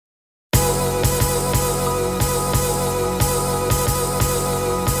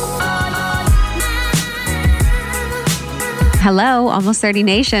Hello, Almost 30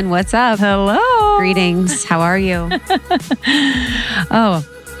 Nation. What's up? Hello. Greetings. How are you? Oh,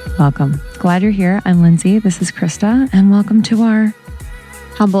 welcome. Glad you're here. I'm Lindsay. This is Krista. And welcome to our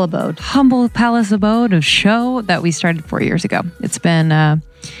Humble abode. humble palace abode of show that we started 4 years ago. It's been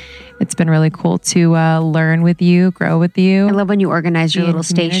really cool to learn with you, grow with you. I love when you organize your Be in little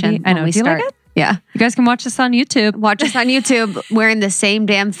community. station. I know. When we Do you like start. it? Yeah. You guys can watch this on YouTube. Watch us on YouTube wearing the same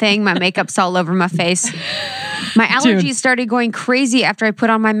damn thing. My makeup's all over my face. My allergies started going crazy after I put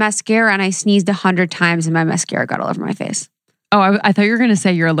on my mascara and I sneezed 100 times and my mascara got all over my face. Oh, I thought you were going to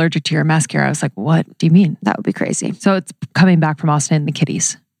say you're allergic to your mascara. I was like, what do you mean? That would be crazy. So it's coming back from Austin and the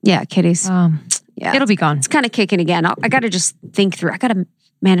kitties. Yeah, kitties. Yeah. It'll be gone. It's kind of kicking again. I got to just think through. I got to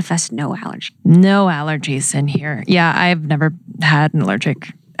manifest no allergy. No allergies in here. Yeah, I've never had an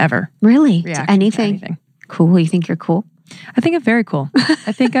allergic ever. Really? reaction To anything? to anything. Cool. You think you're cool? I think I'm very cool.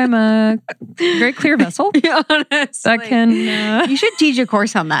 I think I'm a very clear vessel Honestly. that can. You should teach a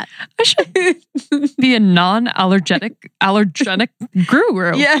course on that. I should be a non-allergenic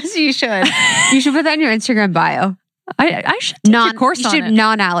guru. Yes, you should. You should put that in your Instagram bio. I should teach a course on it.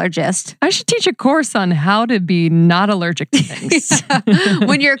 Non-allergist. I should teach a course on how to be not allergic to things.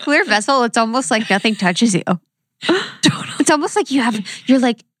 When you're a clear vessel, it's almost like nothing touches you. Totally. It's almost like you're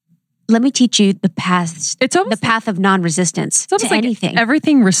like, let me teach you the path. It's almost the path of non-resistance It's almost to like anything.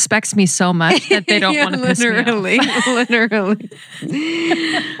 everything respects me so much that they don't want to piss me off. Literally.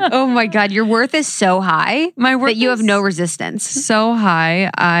 Oh my God, your worth is so high My worth that you have is no resistance. so high.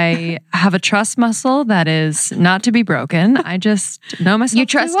 I have a trust muscle that is not to be broken. I just know myself. You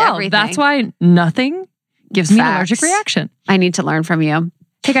trust too well. everything. That's why nothing gives me an allergic Facts. reaction. I need to learn from you.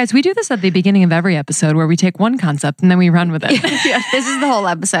 Hey guys, we do this at the beginning of every episode where we take one concept and then we run with it. Yeah, this is the whole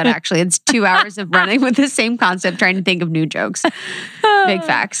episode, actually. It's 2 hours of running with the same concept, trying to think of new jokes. Big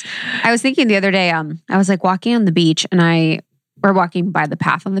facts. I was thinking the other day, I was like walking on the beach we're walking by the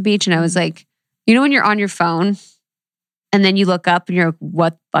path on the beach, and I was like, you know when you're on your phone and then you look up and you're like,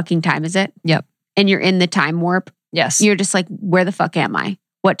 what fucking time is it? Yep. And you're in the time warp. Yes. You're just like, where the fuck am I?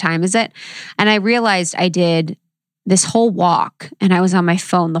 What time is it? And I realized I did this whole walk and I was on my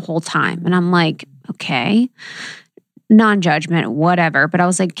phone the whole time. And I'm like, okay, non-judgment, whatever. But I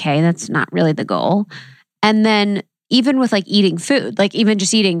was like, okay, that's not really the goal. And then even with like eating food, like even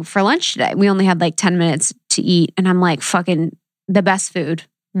just eating for lunch today, we only had like 10 minutes to eat. And I'm like, fucking the best food,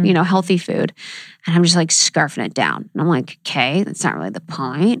 healthy food. And I'm just like scarfing it down. And I'm like, okay, that's not really the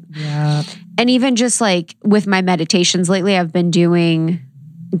point. Yeah. And even just like with my meditations lately, I've been doing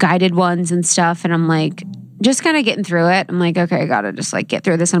guided ones and stuff. And I'm like, just kind of getting through it. I'm like, okay, I got to just like get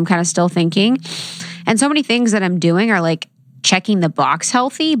through this. I'm kind of still thinking. And so many things that I'm doing are like checking the box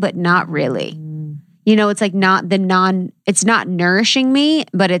healthy, but not really. You know, it's like it's not nourishing me,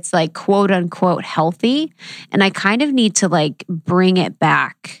 but it's like quote unquote healthy. And I kind of need to like bring it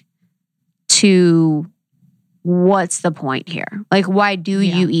back to what's the point here? Like, why do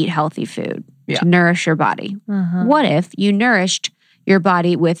you eat healthy food? Yeah. To nourish your body. Uh-huh. What if you nourished your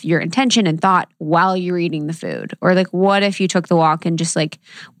body with your intention and thought while you're eating the food? Or like, what if you took the walk and just like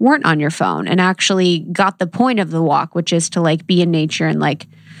weren't on your phone and actually got the point of the walk, which is to like be in nature and like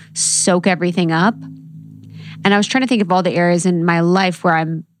soak everything up? And I was trying to think of all the areas in my life where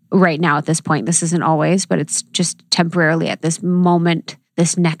I'm right now at this point. This isn't always, but it's just temporarily at this moment,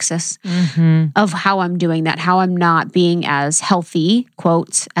 this nexus of how I'm doing that, how I'm not being as healthy,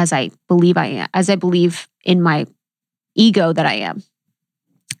 quotes, as I believe I am, as I believe in my ego that I am.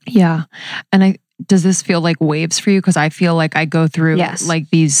 Yeah. And does this feel like waves for you? Because I feel like I go through like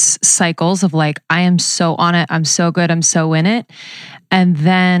these cycles of like, I am so on it. I'm so good. I'm so in it. And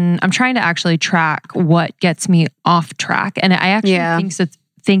then I'm trying to actually track what gets me off track. And I actually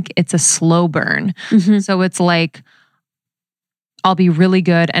think it's a slow burn. So it's like, I'll be really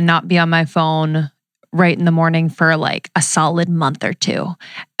good and not be on my phone right in the morning for like a solid month or two.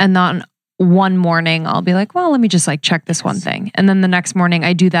 And then one morning I'll be like, well, let me just like check this one thing. And then the next morning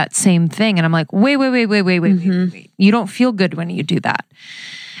I do that same thing. And I'm like, wait. You don't feel good when you do that.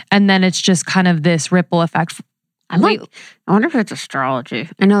 And then it's just kind of this ripple effect. I wonder if it's astrology.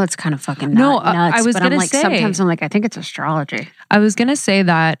 I know it's kind of fucking nuts. I was going to say, sometimes I'm like, I think it's astrology. I was going to say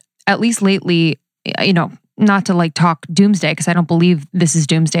that at least lately, you know, not to like talk doomsday, because I don't believe this is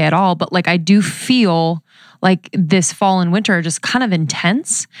doomsday at all, but like I do feel like this fall and winter are just kind of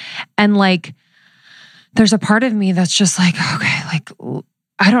intense. And like, there's a part of me that's just like, okay, like,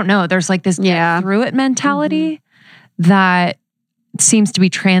 I don't know. There's like this get through it mentality that seems to be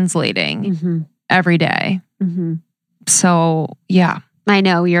translating every day. So, yeah. I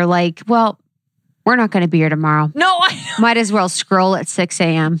know. You're like, well, We're not going to be here tomorrow. No, I know. Might as well scroll at 6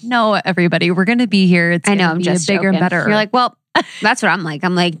 a.m. No, everybody, we're going to be here. It's I know, I'm be just bigger joking. and better. You're like, well, that's what I'm like.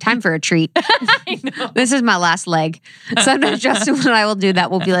 I'm like, time for a treat. I know. This is my last leg. Sometimes Justin and I will do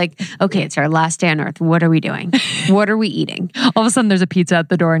that. We'll be like, okay, it's our last day on earth. What are we doing? What are we eating? All of a sudden there's a pizza at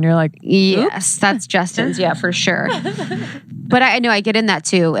the door and you're like, oops. Yes, that's Justin's. Yeah, for sure. But I know I get in that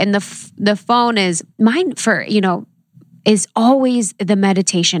too. And the phone is mine for, is always the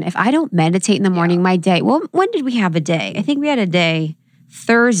meditation. If I don't meditate in the morning, my day, well, when did we have a day? I think we had a day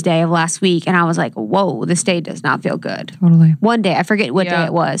Thursday of last week. And I was like, whoa, this day does not feel good. Totally. One day, I forget what day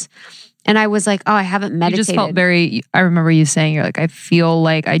it was. And I was like, oh, I haven't meditated. You just felt I remember you saying, you're like, I feel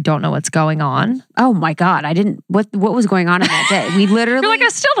like I don't know what's going on. Oh my God. What was going on in that day? We literally. You're like, I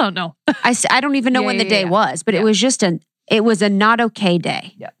still don't know. I don't even know when the day was, but it was just it was a not okay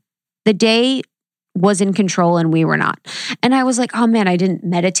day. Yeah. The day was in control and we were not. And I was like, oh man, I didn't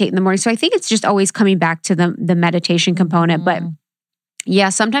meditate in the morning. So I think it's just always coming back to the meditation component. But yeah,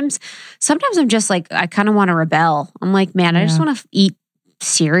 sometimes I'm just like, I kind of want to rebel. I'm like, man, I just want to eat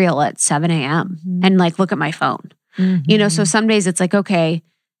cereal at 7 a.m. and like look at my phone. So some days it's like, okay,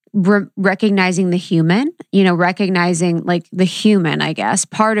 recognizing the human, recognizing like the human, I guess,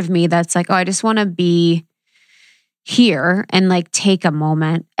 part of me that's like, oh, I just want to be here and like take a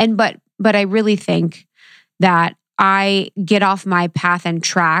moment. And but I really think that I get off my path and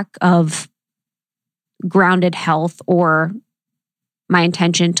track of grounded health or my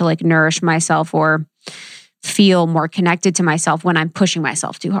intention to like nourish myself or feel more connected to myself when I'm pushing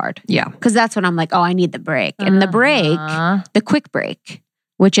myself too hard. Yeah. Because that's when I'm like, oh, I need the break. And the break, the quick break,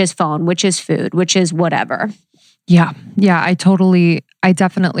 which is phone, which is food, which is whatever. Yeah. Yeah. I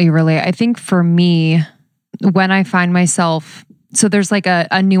definitely relate. I think for me, when I find myself, so there's like a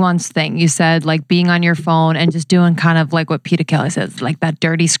nuanced thing. You said like being on your phone and just doing kind of like what Peter Kelly says, like that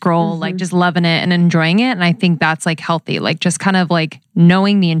dirty scroll, like just loving it and enjoying it. And I think that's like healthy, like just kind of like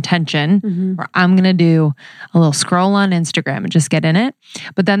knowing the intention where I'm going to do a little scroll on Instagram and just get in it.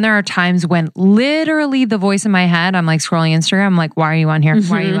 But then there are times when literally the voice in my head, I'm like scrolling Instagram. I'm like, why are you on here?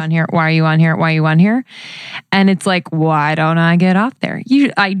 Why are you on here? Why are you on here? Why are you on here? And it's like, why don't I get off there?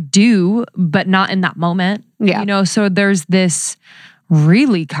 I do, but not in that moment. Yeah. So there's this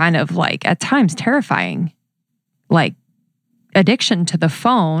really kind of like at times terrifying, like addiction to the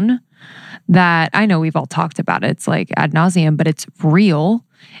phone that I know we've all talked about. It's like ad nauseum, but it's real.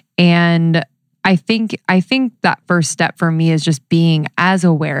 And I think that first step for me is just being as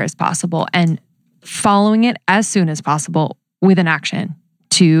aware as possible and following it as soon as possible with an action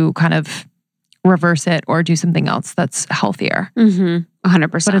to kind of reverse it or do something else that's healthier. 100%.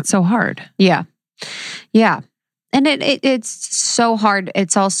 But it's so hard. Yeah. Yeah. And it's so hard.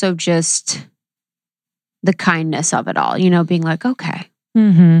 It's also just the kindness of it all, being like, okay,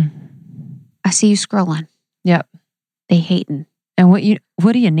 I see you scrolling. Yep. They hating. And what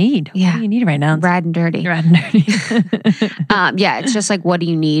do you need? Yeah. What do you need right now? Rad and dirty. Rad and dirty. Yeah. It's just like, what do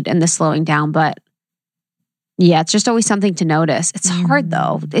you need? And the slowing down. But yeah, it's just always something to notice. It's hard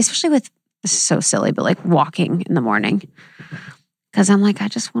though, especially with, this is so silly, but like walking in the morning. Because I'm like, I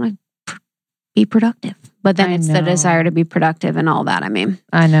just want to be productive. But then it's the desire to be productive and all that. I mean,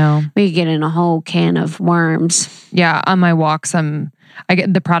 I know. We get in a whole can of worms. Yeah. On my walks, I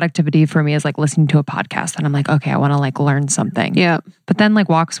get the productivity for me is like listening to a podcast and I'm like, okay, I want to like learn something. Yeah. But then like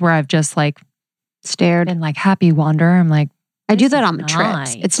walks where I've just like stared and like happy wander. I'm like, I do that on the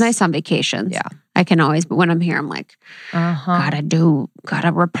trips. It's nice on vacations. Yeah. I can always, but when I'm here, I'm like,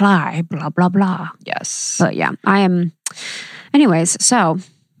 gotta reply, blah, blah, blah. Yes. But yeah, I am. Anyways, so.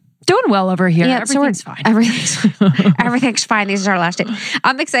 Doing well over here. Yeah, everything's fine. Everything's fine. This is our last day.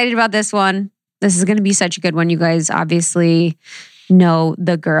 I'm excited about this one. This is going to be such a good one. You guys obviously know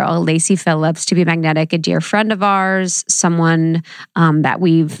the girl, Lacy Phillips, To Be Magnetic, a dear friend of ours, someone that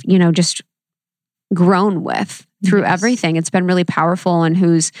we've, just grown with through everything. It's been really powerful and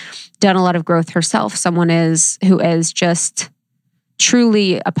who's done a lot of growth herself. Someone who is just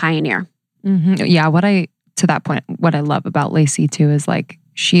truly a pioneer. Yeah. To that point, what I love about Lacy too is like,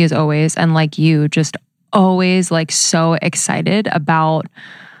 she is always, and like you, just always like so excited about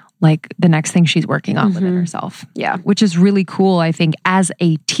like the next thing she's working on within herself. Yeah. Which is really cool. I think as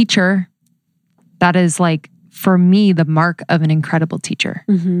a teacher, that is like, for me, the mark of an incredible teacher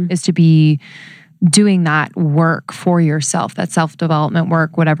is to be doing that work for yourself, that self-development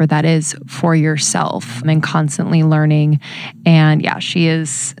work, whatever that is for yourself and constantly learning. And yeah, she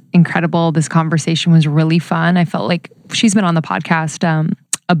is incredible. This conversation was really fun. I felt like she's been on the podcast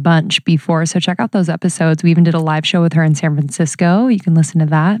a bunch before. So check out those episodes. We even did a live show with her in San Francisco. You can listen to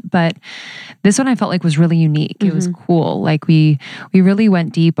that. But this one I felt like was really unique. It was cool. Like we really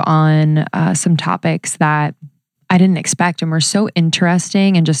went deep on some topics that I didn't expect and were so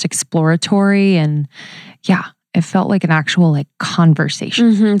interesting and just exploratory. And yeah, it felt like an actual like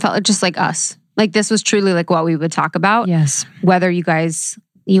conversation. It felt just like us. Like this was truly like what we would talk about. Yes. Whether you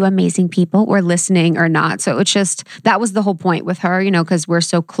amazing people were listening or not. So it's just, that was the whole point with her, because we're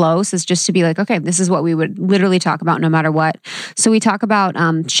so close, is just to be like, okay, this is what we would literally talk about no matter what. So we talk about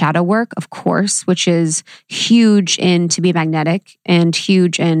shadow work, of course, which is huge in To Be Magnetic and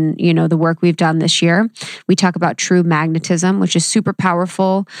huge in, the work we've done this year. We talk about true magnetism, which is super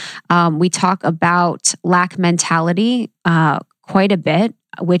powerful. We talk about lack mentality quite a bit,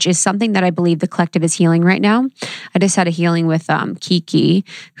 which is something that I believe the collective is healing right now. I just had a healing with Kiki,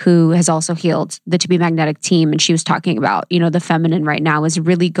 who has also healed the To Be Magnetic team. And she was talking about, the feminine right now is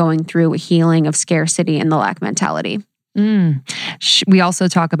really going through a healing of scarcity and the lack mentality. We also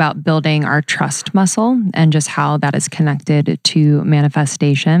talk about building our trust muscle and just how that is connected to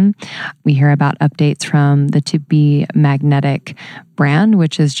manifestation. We hear about updates from the To Be Magnetic brand,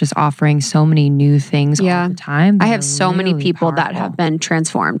 which is just offering so many new things all the time. I have so many people that have been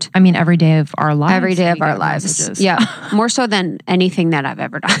transformed. I mean, every day of our lives. Every day of our lives. Messages. Yeah. More so than anything that I've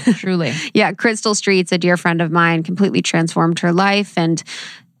ever done. Truly. Yeah. Crystal Streets, a dear friend of mine, completely transformed her life, and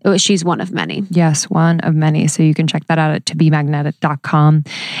she's one of many. Yes, one of many. So you can check that out at tobemagnetic.com.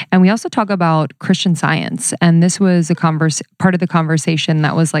 And we also talk about Christian Science. And this was a part of the conversation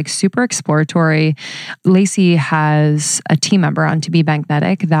that was like super exploratory. Lacey has a team member on To Be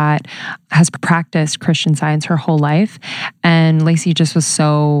Magnetic that has practiced Christian Science her whole life. And Lacey just was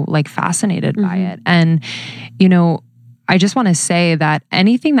so like fascinated by it. And, I just want to say that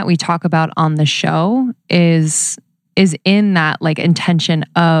anything that we talk about on the show is in that like intention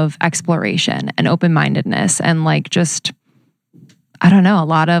of exploration and open-mindedness and like just, I don't know, a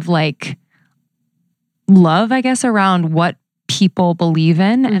lot of like love, I guess, around what people believe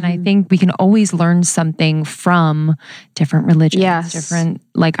in. And I think we can always learn something from different religions, different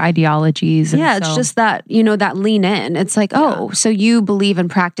like ideologies. Yeah, it's just that, that lean in. It's like, so you believe and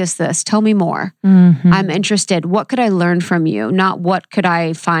practice this. Tell me more. I'm interested. What could I learn from you? Not what could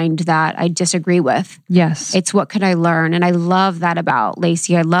I find that I disagree with. Yes. It's what could I learn? And I love that about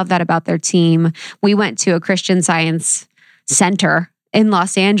Lacey. I love that about their team. We went to a Christian Science center in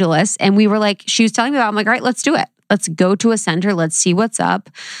Los Angeles, and we were like, she was telling me about it. I'm like, all right, let's do it. Let's go to a center. Let's see what's up.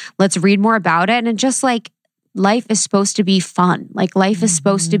 Let's read more about it. And just like life is supposed to be fun. Like life is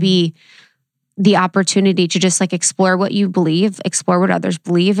supposed to be the opportunity to just like explore what you believe, explore what others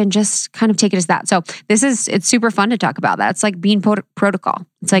believe, and just kind of take it as that. So it's super fun to talk about that. It's like being protocol.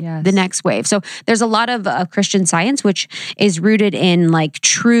 It's like the next wave. So there's a lot of Christian Science, which is rooted in like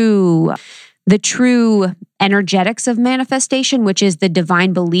the true energetics of manifestation, which is the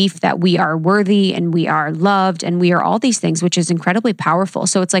divine belief that we are worthy and we are loved and we are all these things, which is incredibly powerful.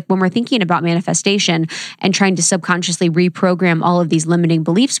 So it's like when we're thinking about manifestation and trying to subconsciously reprogram all of these limiting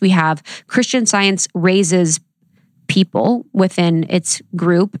beliefs we have, Christian Science raises people within its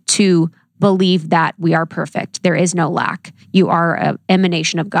group to believe that we are perfect. There is no lack. You are an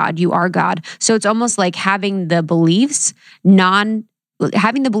emanation of God. You are God. So it's almost like having the beliefs not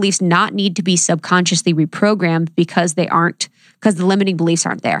need to be subconsciously reprogrammed because the limiting beliefs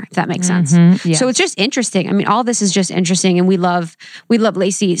aren't there, if that makes sense. Yes. So it's just interesting. I mean, all this is just interesting, and we love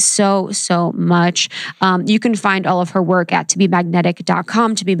Lacey so much. You can find all of her work at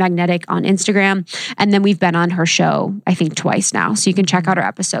tobemagnetic.com, To Be Magnetic on Instagram. And then we've been on her show, I think twice now. So you can check out her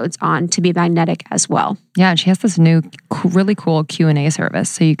episodes on To Be Magnetic as well. Yeah, and she has this new really cool Q&A service.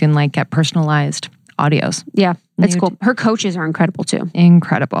 So you can like get personalized audios. Yeah, it's cool. Her coaches are incredible too.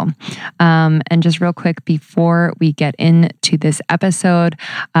 Incredible. And just real quick before we get into this episode,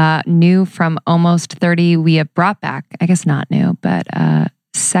 new from Almost 30, we have brought back, I guess not new, but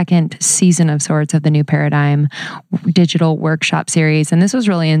second season of sorts of the New Paradigm digital workshop series. And this was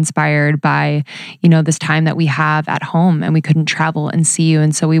really inspired by, this time that we have at home and we couldn't travel and see you.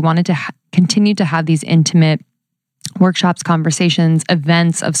 And so we wanted to continue to have these intimate workshops, conversations,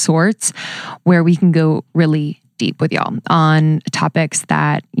 events of sorts where we can go really deep with y'all on topics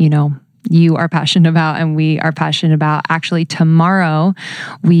that, you are passionate about and we are passionate about. Actually, tomorrow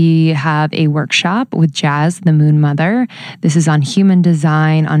we have a workshop with Jazz, the Moon Mother. This is on human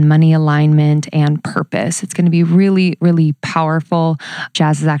design, on money alignment and purpose. It's going to be really, really powerful.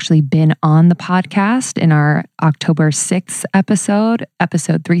 Jazz has actually been on the podcast in our October 6th episode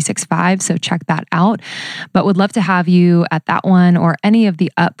 365. So check that out. But would love to have you at that one or any of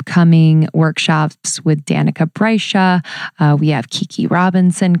the upcoming workshops with Danica Brescia. We have Kiki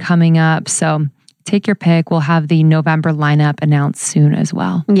Robinson coming up. So take your pick. We'll have the November lineup announced soon as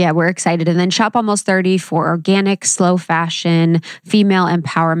well. Yeah, we're excited. And then Shop Almost 30 for organic, slow fashion, female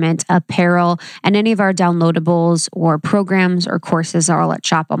empowerment, apparel, and any of our downloadables or programs or courses are all at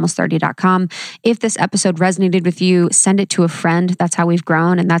shopalmost30.com. If this episode resonated with you, send it to a friend. That's how we've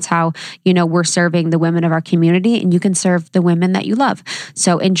grown. And that's how, we're serving the women of our community, and you can serve the women that you love.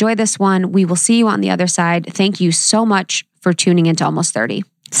 So enjoy this one. We will see you on the other side. Thank you so much for tuning into Almost 30.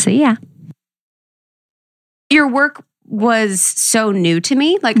 See ya. Your work was so new to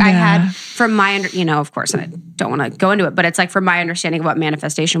me. I had, from my, of course, I don't want to go into it, but it's from my understanding of what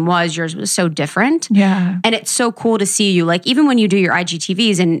manifestation was, yours was so different. Yeah. And it's so cool to see you, even when you do your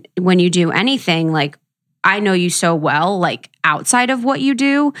IGTVs and when you do anything, I know you so well, outside of what you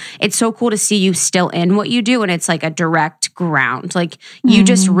do. It's so cool to see you still in what you do. And it's a direct ground. You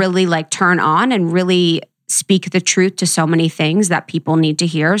just really turn on and really speak the truth to so many things that people need to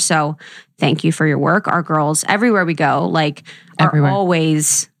hear. So thank you for your work. Our girls, everywhere we go, are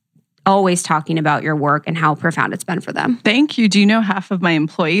always talking about your work and how profound it's been for them. Thank you. Do you know half of my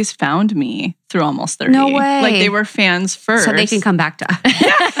employees found me through Almost 30? No way. They were fans first. So they can come back to us.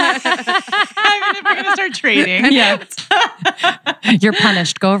 I mean, if we're going to start trading. Yeah. You're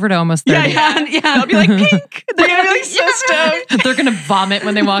punished. Go over to Almost 30. Yeah. They'll be pink. They're going to be so stoked. They're going to vomit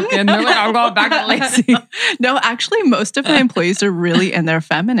when they walk in. They're I'm going back to Lacey. No, actually, most of my employees are really in their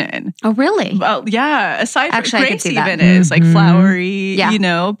feminine. Oh, really? Well, yeah. Aside from Grace even is flowery,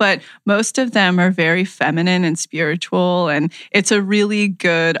 but most of them are very feminine and spiritual. And it's a really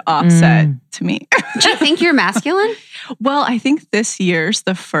good offset to me. Do you think you're masculine? Well, I think this year's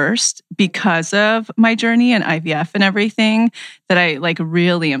the first, because of my journey and IVF and everything, that I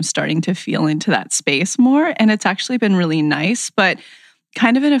really am starting to feel into that space more. And it's actually been really nice, but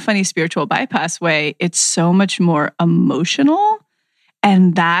kind of in a funny spiritual bypass way, it's so much more emotional.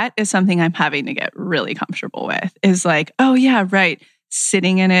 And that is something I'm having to get really comfortable with, is oh yeah, right.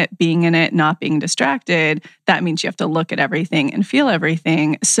 Sitting in it, being in it, not being distracted, that means you have to look at everything and feel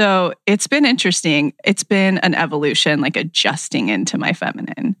everything. So it's been interesting. It's been an evolution, adjusting into my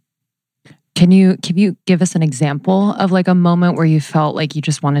feminine. Can you give us an example of a moment where you felt you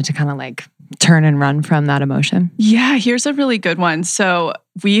just wanted to kind of turn and run from that emotion? Yeah, here's a really good one. So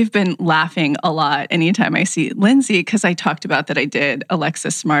we've been laughing a lot anytime I see Lindsay, because I talked about that I did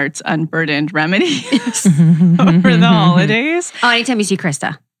Alexa Smart's Unburdened Remedies over the holidays. Oh, anytime you see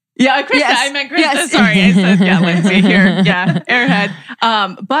Krista. Yeah, Krista. Yes. I meant Krista. Yes. Sorry, I said Lindsay here. Yeah,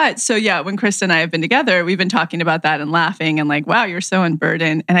 airhead. But so when Krista and I have been together, we've been talking about that and laughing and wow, you're so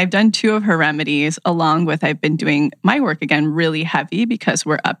unburdened. And I've done 2 of her remedies, along with I've been doing my work again really heavy, because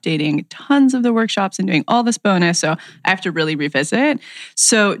we're updating tons of the workshops and doing all this bonus. So I have to really revisit.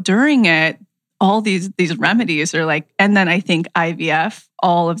 So during it, all these remedies are and then I think IVF,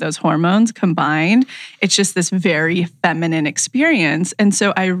 all of those hormones combined, it's just this very feminine experience. And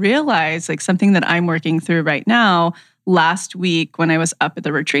so I realized something that I'm working through right now, last week when I was up at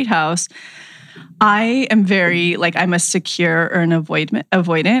the retreat house, I am very I'm a secure or an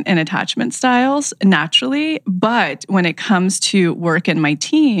avoidant in attachment styles naturally. But when it comes to work and my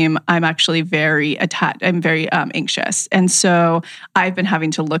team, I'm actually very attached. I'm very anxious. And so I've been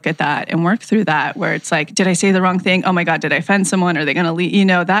having to look at that and work through that, where it's did I say the wrong thing? Oh my God, did I offend someone? Are they going to leave?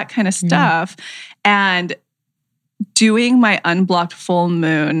 That kind of stuff. And doing my unblocked full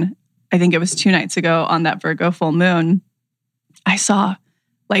moon, I think it was 2 nights ago on that Virgo full moon, I saw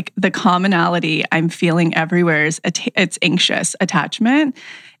the commonality I'm feeling everywhere is it's anxious attachment.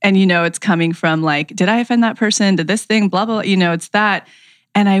 And, it's coming from did I offend that person? Did this thing, blah, blah, it's that.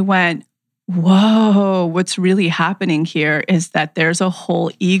 And I went, whoa, what's really happening here is that there's a whole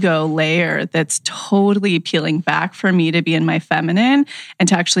ego layer that's totally peeling back for me to be in my feminine and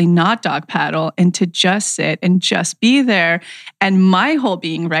to actually not dog paddle and to just sit and just be there. And my whole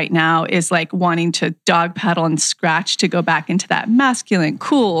being right now is wanting to dog paddle and scratch to go back into that masculine,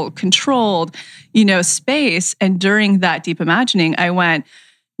 cool, controlled, space. And during that deep imagining, I went,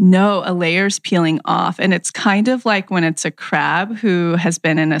 No, a layer's peeling off. And it's kind of like when it's a crab who has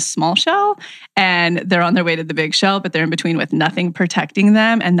been in a small shell and they're on their way to the big shell, but they're in between with nothing protecting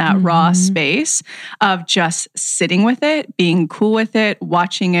them. And that raw space of just sitting with it, being cool with it,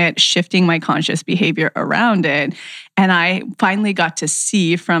 watching it, shifting my conscious behavior around it. And I finally got to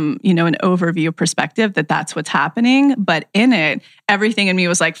see from, an overview perspective that that's what's happening. But in it, everything in me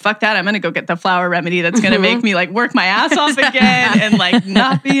was like, fuck that. I'm going to go get the flower remedy that's going to make me like work my ass off again and like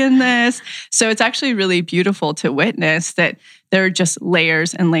not be in this. So it's actually really beautiful to witness that there are just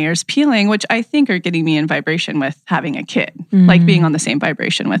layers and layers peeling, which I think are getting me in vibration with having a kid, like being on the same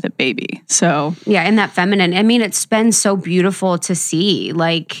vibration with a baby. So yeah, and that feminine, I mean, it's been so beautiful to see.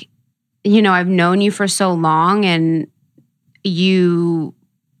 Like, I've known you for so long and you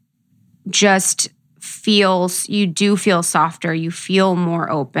just you do feel softer. You feel more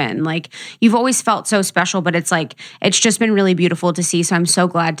open. Like you've always felt so special, but it's like, it's just been really beautiful to see. So I'm so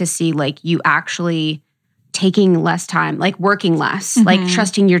glad to see like you actually taking less time, like working less, like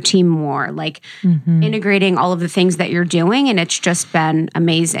trusting your team more, like integrating all of the things that you're doing. And it's just been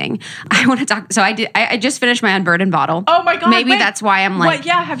amazing. I want to talk. So I just finished my Unburdened bottle. Oh my God. Maybe that's why I'm like, what?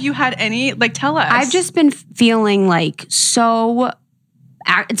 Yeah. Have you had any, like, tell us. I've just been feeling like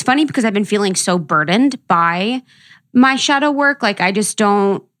it's funny because I've been feeling so burdened by my shadow work. Like I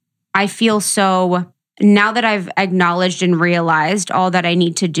feel so, now that I've acknowledged and realized all that I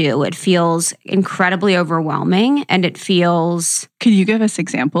need to do, it feels incredibly overwhelming and it feels... Could you give us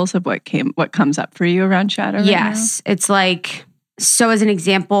examples of what comes up for you around shadow right Yes. Now? It's like, so as an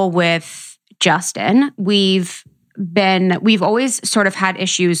example with Justin, we've always sort of had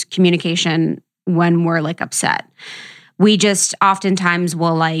issues communication when we're like upset. We just oftentimes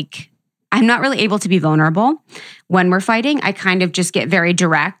will like, I'm not really able to be vulnerable when we're fighting. I kind of just get very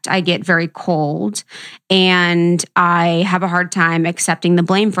direct. I get very cold and I have a hard time accepting the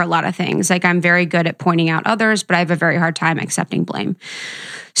blame for a lot of things. Like I'm very good at pointing out others, but I have a very hard time accepting blame.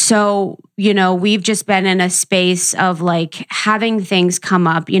 So, we've just been in a space of like having things come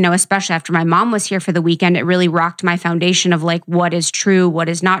up, especially after my mom was here for the weekend. It really rocked my foundation of like, what is true, what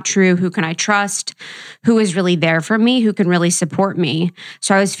is not true, who can I trust, who is really there for me, who can really support me.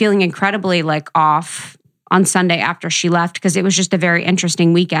 So I was feeling incredibly like off on Sunday after she left because it was just a very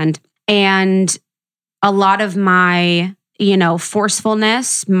interesting weekend. And a lot of my,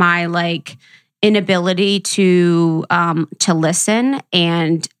 forcefulness, my like inability to listen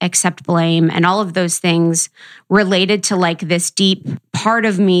and accept blame and all of those things related to like this deep part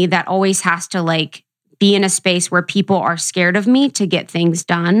of me that always has to like be in a space where people are scared of me to get things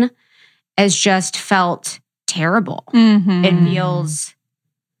done has just felt terrible.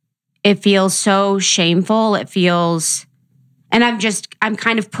 It feels so shameful. And I'm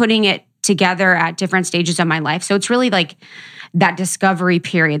kind of putting it together at different stages of my life. So it's really like that discovery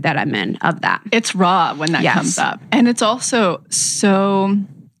period that I'm in of that. It's raw when that comes up. And it's also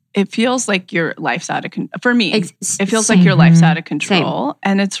it feels like your life's out of control. For me, it feels like your life's out of control.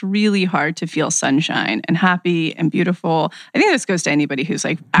 And it's really hard to feel sunshine and happy and beautiful. I think this goes to anybody who's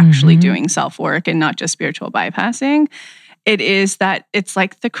like actually doing self-work and not just spiritual bypassing. It is that it's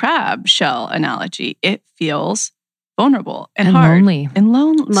like the crab shell analogy. It feels vulnerable and hard. Lonely. And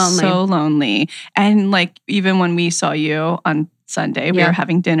lonely. So lonely. And like, even when we saw you on Sunday, we were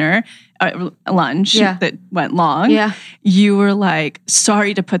having dinner, lunch that went long. Yeah. You were like,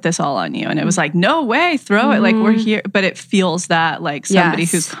 sorry to put this all on you. And it was like, no way, throw it. Like, we're here. But it feels that like somebody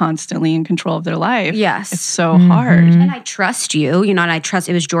who's constantly in control of their life. Yes. It's so hard. And I trust you, and I trust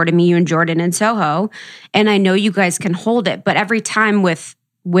it was Jordan, me, you and Jordan in Soho. And I know you guys can hold it. But every time with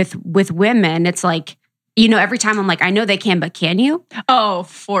women, it's like, every time I'm like, I know they can, but can you? Oh,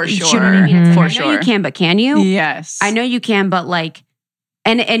 for sure. You know what I mean? It's like, I know sure. you can, but can you? Yes. I know you can, but like,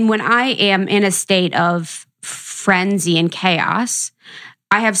 and when I am in a state of frenzy and chaos,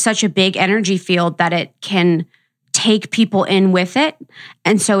 I have such a big energy field that it can take people in with it.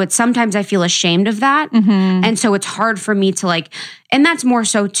 And so sometimes I feel ashamed of that. And so it's hard for me to like, and that's more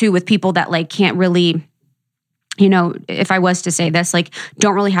so too with people that like can't really, if I was to say this, like,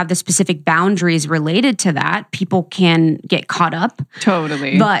 don't really have the specific boundaries related to that, people can get caught up.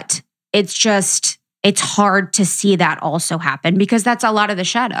 Totally. But it's hard to see that also happen because that's a lot of the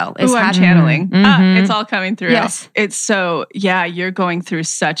shadow. I'm channeling. It's all coming through. Yes. It's so, you're going through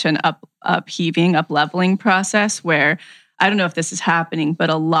such an upheaving, up-leveling process where I don't know if this is happening, but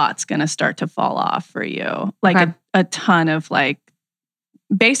a lot's going to start to fall off for you. Like a ton of like,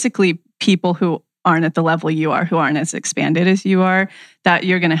 basically people who aren't at the level you are, who aren't as expanded as you are, that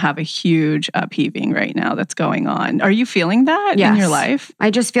you're going to have a huge upheaving right now that's going on. Are you feeling that in your life?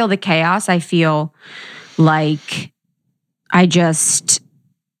 I just feel the chaos. I feel like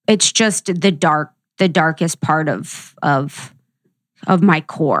It's just the darkest part of my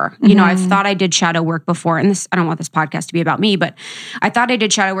core. You know, I've thought I did shadow work before, and I don't want this podcast to be about me, but I thought I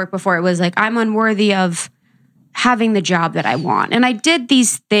did shadow work before. It was like, I'm unworthy of having the job that I want. And I did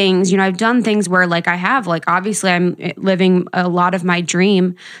these things, you know, I've done things where like I have, like, obviously I'm living a lot of my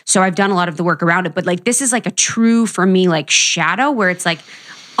dream. So I've done a lot of the work around it. But like, this is like a true, for me, like shadow where it's like,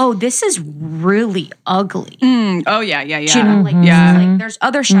 oh, this is really ugly. Oh, yeah. You know, like there's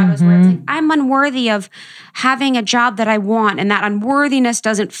other shadows where it's like, I'm unworthy of having a job that I want. And that unworthiness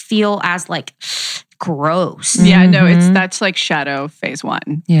doesn't feel as like gross. Yeah, no, that's like shadow phase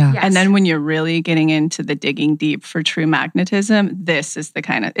 1. Yeah. Yes. And then when you're really getting into the digging deep for true magnetism, this is the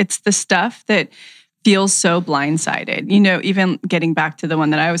kind of, it's the stuff that feels so blindsided. You know, even getting back to the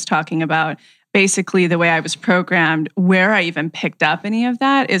one that I was talking about, basically the way I was programmed, where I even picked up any of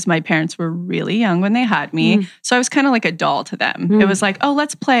that is my parents were really young when they had me. So I was kind of like a doll to them. It was like, oh,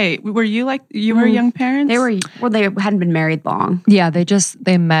 let's play. Were you like, you were young parents? They hadn't been married long. Yeah,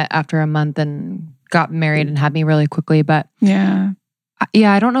 they met after a month and got married and had me really quickly. But yeah,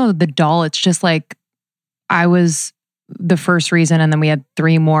 I don't know the doll. It's just like I was the first reason, and then we had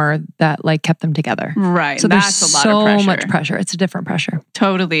 3 more that like kept them together. Right. So that's a lot of pressure. So much pressure. It's a different pressure.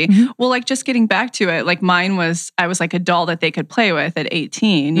 Totally. Well, like just getting back to it, like mine was, I was like a doll that they could play with at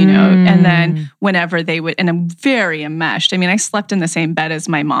 18, you know, and then whenever they would, and I'm very enmeshed. I mean, I slept in the same bed as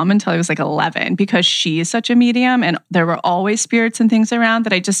my mom until I was like 11 because she is such a medium and there were always spirits and things around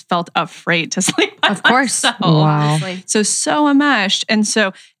that I just felt afraid to sleep by myself. Wow. So enmeshed. And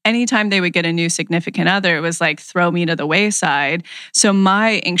so anytime they would get a new significant other, it was like throw me to the wayside. So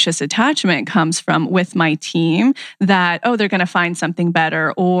my anxious attachment comes from with my team that, oh, they're going to find something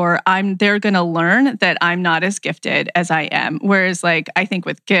better, or they're going to learn that I'm not as gifted as I am. Whereas like, I think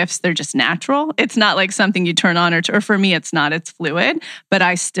with gifts, they're just natural. It's not like something you turn on or for me, it's not, it's fluid, but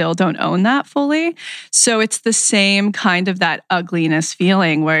I still don't own that fully. So it's the same kind of that ugliness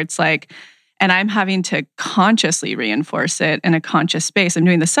feeling where it's like, and I'm having to consciously reinforce it in a conscious space. I'm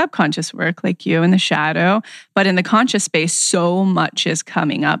doing the subconscious work like you in the shadow, but in the conscious space, so much is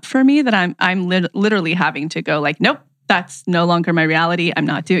coming up for me that I'm literally having to go like, nope, that's no longer my reality. I'm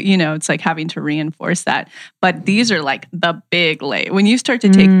not doing, you know, it's like having to reinforce that. But these are like the big when you start to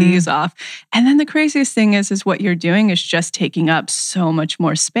take these off. And then the craziest thing is what you're doing is just taking up so much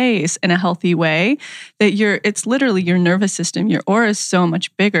more space in a healthy way that it's literally your nervous system, your aura is so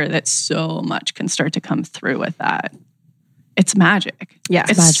much bigger that so much can start to come through with that. It's magic. Yeah,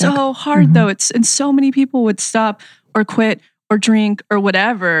 it's magic. So hard though. And so many people would stop or quit or drink or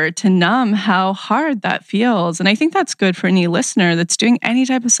whatever to numb how hard that feels. And I think that's good for any listener that's doing any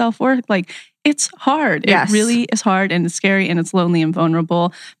type of self-work. Like, it's hard. Yes. It really is hard and it's scary and it's lonely and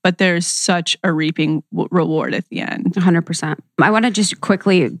vulnerable, but there's such a reaping reward at the end. 100%. I want to just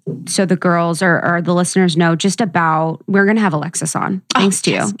quickly, so the girls or the listeners know just about, we're going to have Alexis on. Thanks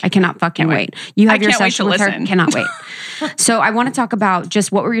to you. I cannot fucking wait. You have your session with her. Cannot wait. So I want to talk about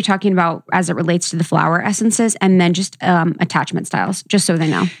just what were you talking about as it relates to the flower essences and then just attachment styles, just so they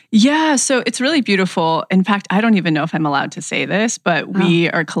know. Yeah. So it's really beautiful. In fact, I don't even know if I'm allowed to say this, but we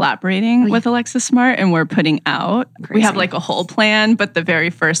are collaborating with Alexis Smart and we're putting out. Crazy. We have like a whole plan, but the very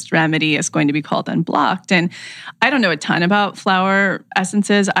first remedy is going to be called Unblocked. And I don't know a ton about flower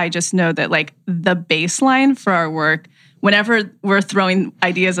essences. I just know that like the baseline for our work, whenever we're throwing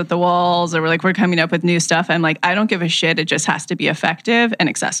ideas at the walls or we're coming up with new stuff, I'm like, I don't give a shit. It just has to be effective and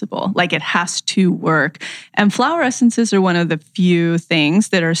accessible. Like it has to work. And flower essences are one of the few things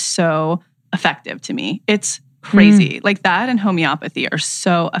that are so effective to me. It's crazy. Like that and homeopathy are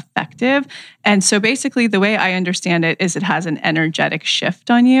so effective. And so basically the way I understand it is it has an energetic shift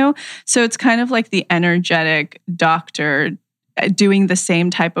on you. So it's kind of like the energetic doctor doing the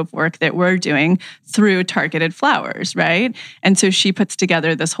same type of work that we're doing through targeted flowers, right? And so she puts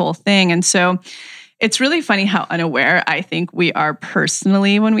together this whole thing. And so it's really funny how unaware I think we are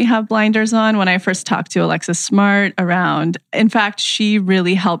personally when we have blinders on. When I first talked to Alexis Smart in fact, she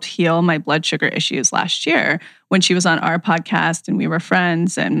really helped heal my blood sugar issues last year when she was on our podcast and we were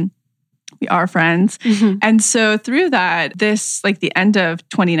friends and we are friends. And so through that, like the end of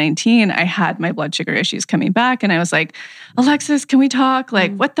 2019, I had my blood sugar issues coming back and I was like, Alexis, can we talk?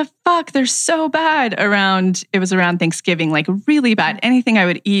 Like, what the fuck? They're so bad it was around Thanksgiving, like really bad. Anything I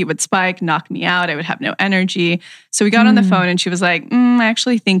would eat would spike, knock me out. I would have no energy. So we got on the phone and she was like, I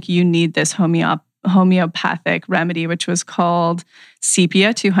actually think you need this homeopathic remedy, which was called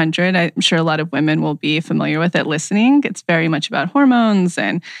Sepia 200. I'm sure a lot of women will be familiar with it listening. It's very much about hormones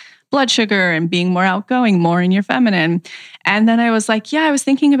and blood sugar and being more outgoing, more in your feminine. And then I was like, yeah, I was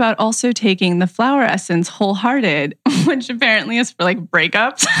thinking about also taking the flower essence Wholehearted, which apparently is for like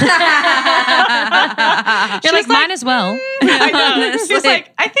breakups. You're like, mine as well. I know. She's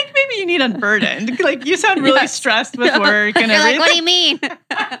like, I think maybe you need Unburdened. Like, you sound really stressed with work and everything. Like, what do you mean?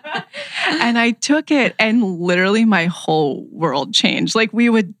 And I took it and literally my whole world changed. Like, we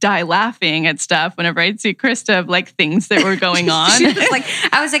would die laughing at stuff whenever I'd see Krista of like things that were going on. She was like,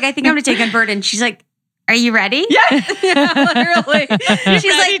 I was like, I think I'm going to take Unburdened. She's like, are you ready? Yeah. Literally.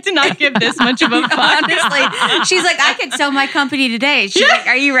 She's ready to not give this much of a fuck. Honestly. She's like, I could sell my company today. She's like,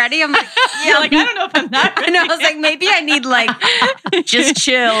 are you ready? I'm like, yeah. Like, I don't know if I'm not ready. And I was like, maybe I need like, just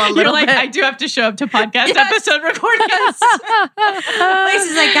chill a little bit. I do have to show up to podcast episode recordings.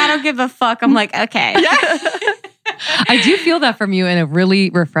 Lacey's like, I don't give a fuck. I'm like, okay. Yeah. I do feel that from you in a really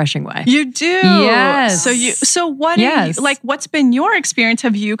refreshing way. You do? Yes. So what what's been your experience?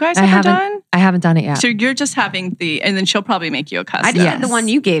 Have you guys ever done? I haven't done it yet. So you're just having and then she'll probably make you a custom. I did the one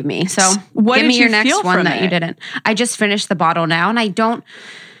you gave me. So give me your next one that you didn't. I just finished the bottle now and I don't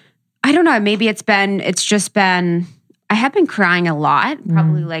know. Maybe it's just been, I have been crying a lot,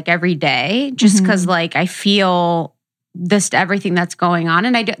 probably like every day, just because like I feel everything that's going on.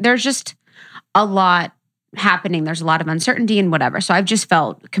 And there's just a lot happening. There's a lot of uncertainty and whatever. So I've just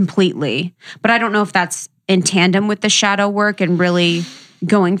felt completely, but I don't know if that's in tandem with the shadow work and really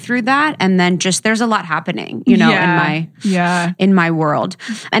going through that. And then just, there's a lot happening, in my world.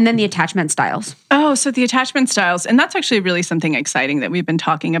 And then the attachment styles. Oh, so the attachment styles. And that's actually really something exciting that we've been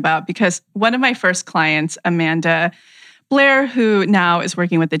talking about because one of my first clients, Amanda Blair, who now is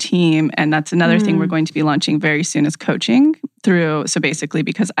working with the team, and that's another thing we're going to be launching very soon is coaching through. So basically,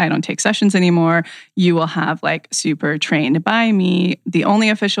 because I don't take sessions anymore, you will have like super trained by me, the only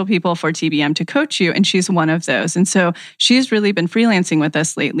official people for TBM to coach you. And she's one of those. And so she's really been freelancing with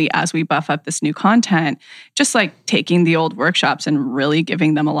us lately as we buff up this new content, just like taking the old workshops and really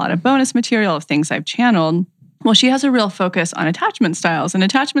giving them a lot of bonus material of things I've channeled. Well, she has a real focus on attachment styles, and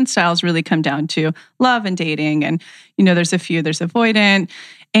attachment styles really come down to love and dating. And, there's avoidant,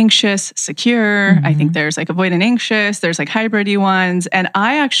 anxious, secure. I think there's like avoidant anxious. There's like hybridy ones. And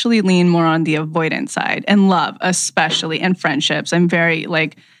I actually lean more on the avoidant side and love, especially, and friendships. I'm very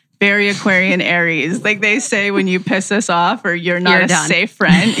Aquarian Aries. Like they say, when you piss us off or you're not a safe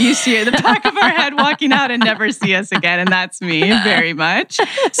friend, you see the back of our head walking out and never see us again. And that's me very much.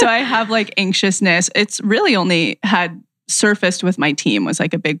 So I have like anxiousness. It's really only had surfaced with my team was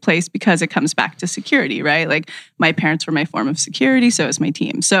like a big place because it comes back to security, right? Like my parents were my form of security. So is my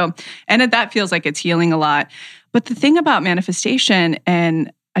team. So, and that feels like it's healing a lot. But the thing about manifestation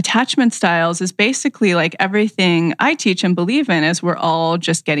and attachment styles is basically like everything I teach and believe in is we're all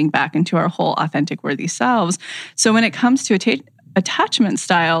just getting back into our whole authentic, worthy selves. So when it comes to attachment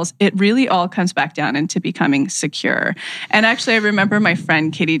styles, it really all comes back down into becoming secure. And actually, I remember my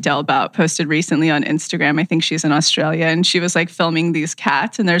friend Katie Delbout posted recently on Instagram, I think she's in Australia, and she was like filming these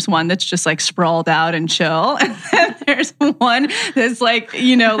cats, and there's one that's just like sprawled out and chill. And then there's one that's like,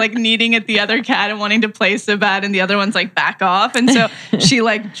 like needing at the other cat and wanting to play so bad, and the other one's like back off. And so she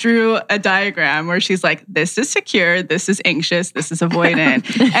like drew a diagram where she's like, this is secure, this is anxious, this is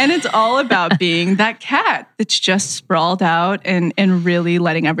avoidant. And it's all about being that cat that's just sprawled out and really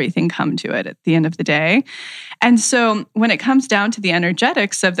letting everything come to it at the end of the day. And so when it comes down to the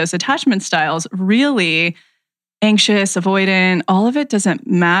energetics of those attachment styles, really anxious, avoidant, all of it doesn't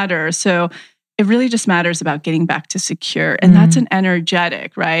matter. So it really just matters about getting back to secure. And that's an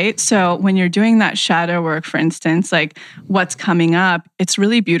energetic, right? So when you're doing that shadow work, for instance, like what's coming up, it's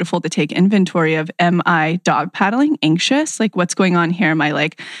really beautiful to take inventory of, am I dog paddling, anxious? Like what's going on here? Am I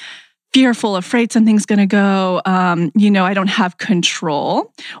like fearful, afraid something's going to go, I don't have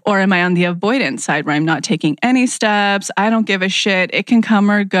control? Or am I on the avoidance side where I'm not taking any steps? I don't give a shit. It can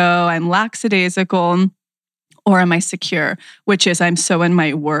come or go. I'm lackadaisical. Or am I secure, which is I'm so in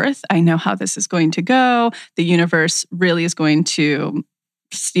my worth. I know how this is going to go. The universe really is going to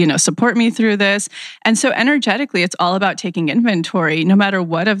support me through this. And so energetically, it's all about taking inventory, no matter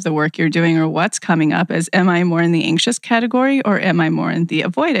what of the work you're doing or what's coming up is, am I more in the anxious category or am I more in the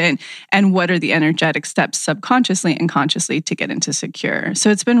avoidant? And what are the energetic steps subconsciously and consciously to get into secure?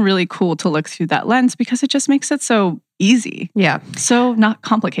 So it's been really cool to look through that lens because it just makes it so easy. Yeah. So not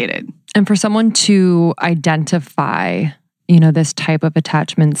complicated. And for someone to identify this type of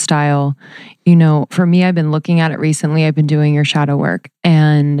attachment style, for me, I've been looking at it recently. I've been doing your shadow work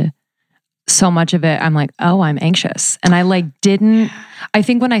and so much of it, I'm like, oh, I'm anxious. And I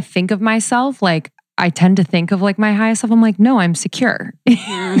think when I think of myself, like I tend to think of like my highest self. I'm like, no, I'm secure.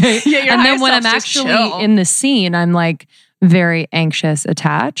 Yeah, and then when I'm actually in the scene, I'm like very anxious,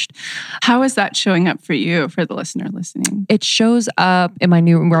 attached. How is that showing up for you, for the listener listening? It shows up in my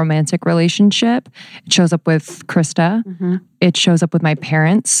new romantic relationship. It shows up with Krista. Mm-hmm. It shows up with my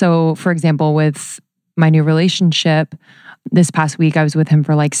parents. So, for example, with my new relationship, this past week, I was with him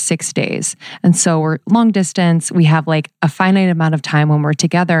for like 6 days. And so we're long distance. We have like a finite amount of time when we're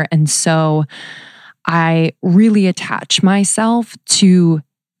together. And so I really attach myself to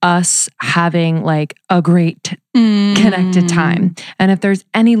us having like a great connected time. And if there's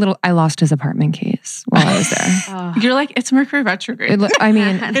any little, I lost his apartment keys while I was there. You're like, it's Mercury retrograde. I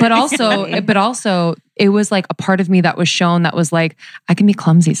mean, but also it was like a part of me that was shown that was like, I can be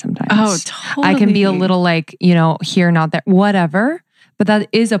clumsy sometimes. Oh, totally. I can be a little like, here, not there, whatever. But that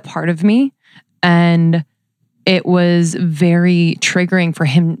is a part of me. And it was very triggering for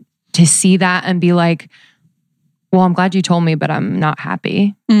him to see that and be like, well, I'm glad you told me, but I'm not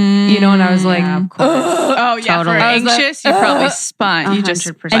happy. And I was like, yeah, of course. Oh, yeah, totally. For anxious, you probably spun. You just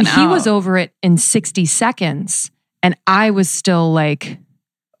spun and he was over it in 60 seconds. And I was still like,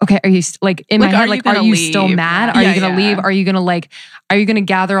 okay, are you like in my head, like, are you still mad? Are you going to leave? Are you going to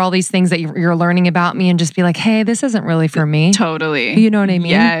gather all these things that you're learning about me and just be like, hey, this isn't really for me? Totally. You know what I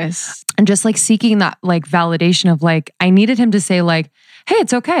mean? Yes. And just like seeking that like validation of like, I needed him to say like, hey,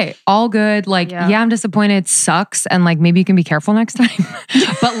 it's okay. All good. Like, yeah, I'm disappointed. It sucks. And like, maybe you can be careful next time.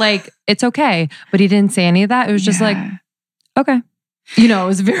 But like, it's okay. But he didn't say any of that. It was just like, okay. It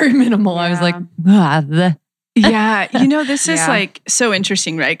was very minimal. I was like, yeah. This is like so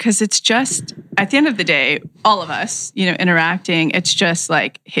interesting, right? Because it's just, at the end of the day, all of us, interacting, it's just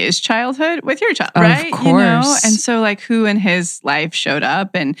like his childhood with your child, right? Of course. And so like who in his life showed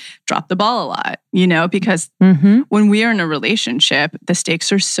up and dropped the ball a lot, because when we are in a relationship, the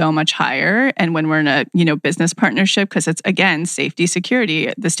stakes are so much higher. And when we're in a, business partnership, because it's again, safety,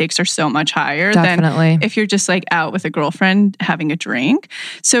 security, the stakes are so much higher than if you're just like out with a girlfriend having a drink.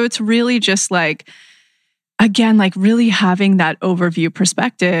 So it's really just like, again, like really having that overview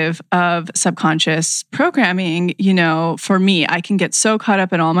perspective of subconscious programming, for me, I can get so caught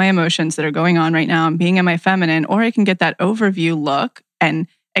up in all my emotions that are going on right now and being in my feminine, or I can get that overview look and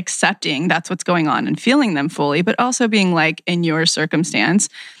accepting that's what's going on and feeling them fully, but also being like, in your circumstance,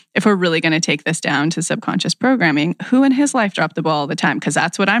 if we're really going to take this down to subconscious programming, who in his life dropped the ball all the time? Because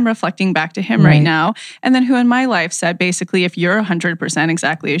that's what I'm reflecting back to him right now. And then who in my life said, basically, if you're 100%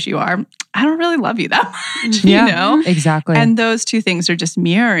 exactly as you are, I don't really love you that much, Exactly. And those two things are just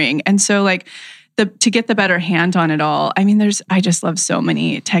mirroring. And so like, to get the better hand on it all, I mean, I just love so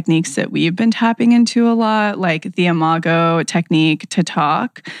many techniques that we've been tapping into a lot, like the Imago technique to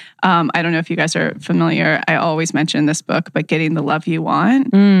talk. I don't know if you guys are familiar. I always mention this book, but Getting the Love You Want,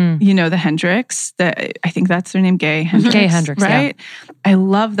 the Hendricks, I think that's their name, Gay Hendricks. Gay Hendricks, right? Yeah. I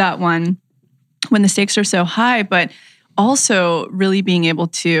love that one when the stakes are so high, but also really being able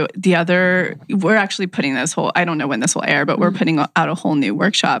to, we're actually putting this whole, I don't know when this will air, but we're putting out a whole new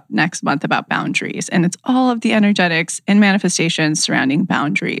workshop next month about boundaries. And it's all of the energetics and manifestations surrounding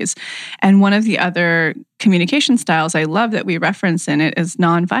boundaries. And one of the other communication styles I love that we reference in it is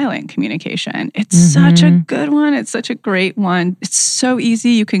nonviolent communication. It's such a good one. It's such a great one. It's so easy.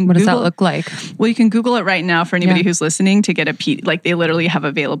 You can What does that look like? Well, you can Google it right now for anybody who's listening to get like they literally have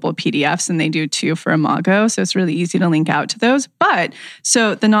available PDFs and they do too for Imago. So it's really easy to link out to those. But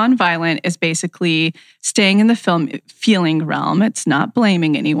so the nonviolent is basically staying in the feeling realm. It's not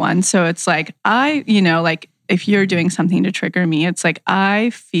blaming anyone. So it's like, if you're doing something to trigger me, it's like, I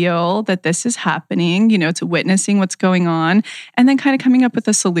feel that this is happening, it's witnessing what's going on and then kind of coming up with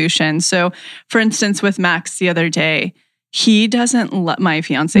a solution. So for instance, with Max the other day, he doesn't love, my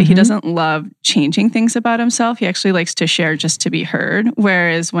fiance, he doesn't love changing things about himself. He actually likes to share just to be heard.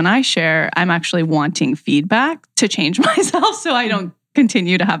 Whereas when I share, I'm actually wanting feedback to change myself so I don't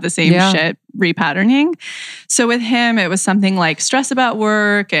continue to have the same shit repatterning. So with him, it was something like stress about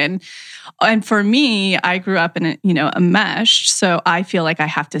work. And for me, I grew up in a mesh. So I feel like I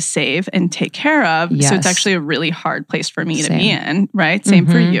have to save and take care of. Yes. So it's actually a really hard place for me to be in, right? Same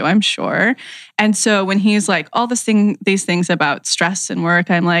for you, I'm sure. And so when he's like all these things about stress and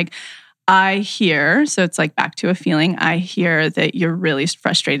work, I'm like, I hear, so it's like back to a feeling, I hear that you're really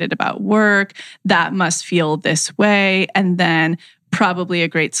frustrated about work. That must feel this way. And then probably a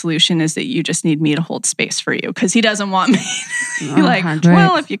great solution is that you just need me to hold space for you because he doesn't want me to be like,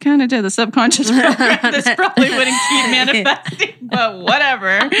 well, if you kind of did the subconscious program, this probably wouldn't keep manifesting, but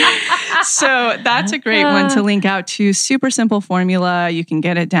whatever. So that's a great one to link out to. Super simple formula. You can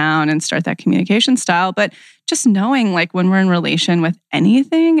get it down and start that communication style. But just knowing like when we're in relation with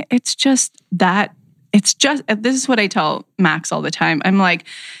anything, this is what I tell Max all the time. I'm like,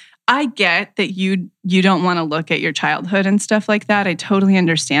 I get that you don't want to look at your childhood and stuff like that. I totally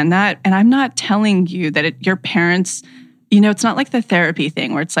understand that. And I'm not telling you that your parents, it's not like the therapy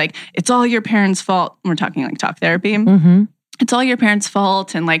thing where it's like, it's all your parents' fault. We're talking like talk therapy. Mm-hmm. It's all your parents'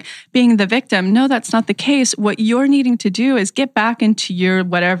 fault and like being the victim. No, that's not the case. What you're needing to do is get back into your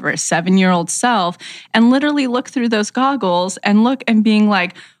 7-year-old self and literally look through those goggles and look and being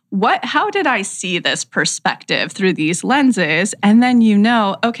like, how did I see this perspective through these lenses? And then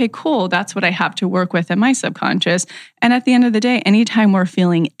okay, cool, that's what I have to work with in my subconscious. And at the end of the day, anytime we're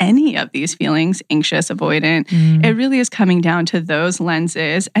feeling any of these feelings, anxious, avoidant, it really is coming down to those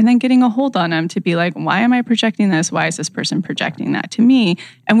lenses and then getting a hold on them to be like, why am I projecting this? Why is this person projecting that to me?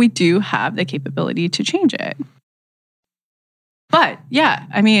 And we do have the capability to change it. But yeah,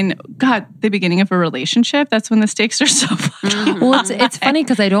 I mean, God, the beginning of a relationship, that's when the stakes are so fucking Well, it's funny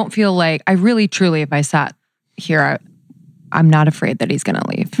because I don't feel like, I really, truly, if I sat here, I'm not afraid that he's going to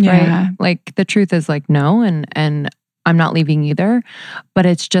leave, right? Like the truth is like, no, and I'm not leaving either. But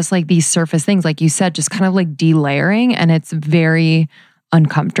it's just like these surface things, like you said, just kind of like delayering, and it's very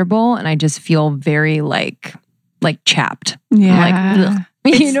uncomfortable. And I just feel very like chapped. Yeah. Like, ugh.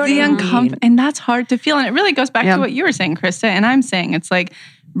 It's the uncomfortable, and that's hard to feel. And it really goes back to what you were saying, Krista, and I'm saying it's like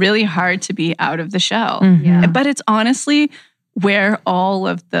really hard to be out of the shell. Mm-hmm. But it's honestly where all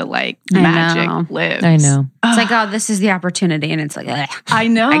of the like magic lives. I know. It's like, oh, this is the opportunity. And it's like, ugh. I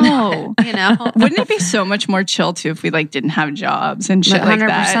know. Wouldn't it be so much more chill too if we like didn't have jobs and shit like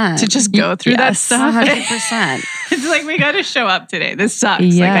that to just go through that stuff? 100%. It's like, we got to show up today. This sucks.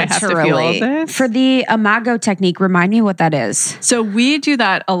 Like I have to feel all this. For the Imago technique, remind me what that is. So we do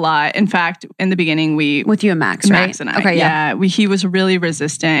that a lot. In fact, in the beginning, with you and Max, right? Max and I. Okay, he was really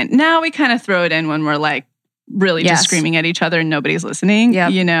resistant. Now we kind of throw it in when we're like, really just screaming at each other and nobody's listening,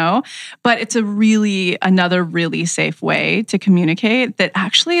 But it's another really safe way to communicate that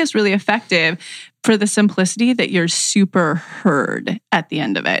actually is really effective for the simplicity that you're super heard at the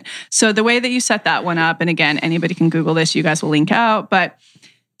end of it. So the way that you set that one up, and again, anybody can Google this, you guys will link out, but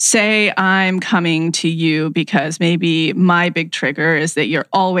say I'm coming to you because maybe my big trigger is that you're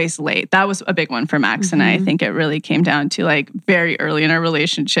always late. That was a big one for Max and I. I think it really came down to like very early in our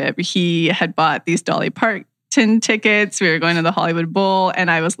relationship. He had bought these Dolly Parton tickets. We were going to the Hollywood Bowl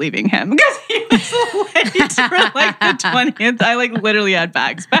and I was leaving him because he was late for like the 20th. I like literally had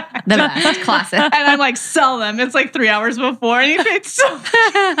bags back. The best. Classic. And I'm like, sell them. It's like 3 hours before and he paid so much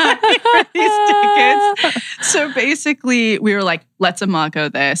money for these tickets. So basically we were like, let's Imago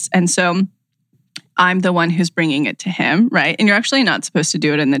this. And so I'm the one who's bringing it to him, right? And you're actually not supposed to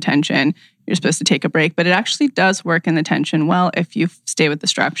do it in the tension. You're supposed to take a break, but it actually does work in the tension well if you stay with the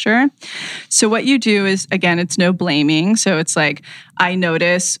structure. So what you do is, again, it's no blaming. So it's like, I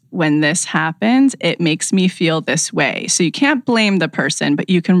notice when this happens, it makes me feel this way. So you can't blame the person, but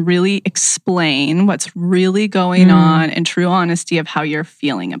you can really explain what's really going on in true honesty of how you're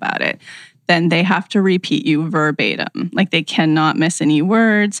feeling about it. Then they have to repeat you verbatim. Like they cannot miss any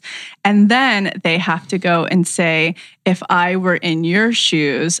words. And then they have to go and say, if I were in your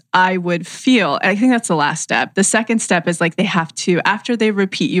shoes, I would feel, I think that's the last step. The second step is like they have to, after they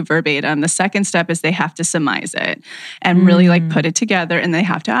repeat you verbatim, the second step is they have to surmise it and really like put it together. And they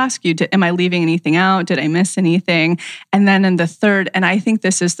have to ask you, am I leaving anything out? Did I miss anything? And then in the third, and I think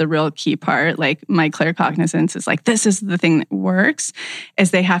this is the real key part, like my claircognizance is like, this is the thing that works, is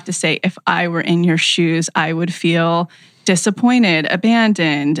they have to say, if I were in your shoes, I would feel disappointed,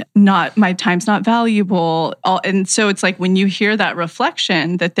 abandoned, my time's not valuable. And so it's like when you hear that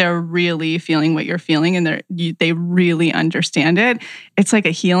reflection that they're really feeling what you're feeling and they really understand it, it's like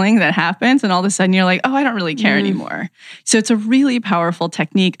a healing that happens. And all of a sudden you're like, oh, I don't really care anymore. So it's a really powerful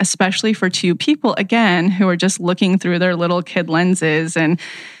technique, especially for two people, again, who are just looking through their little kid lenses and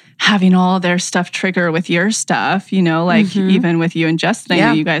having all their stuff trigger with your stuff, like even with you and Justin, I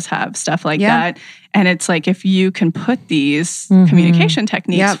know you guys have stuff like that. And it's like, if you can put these communication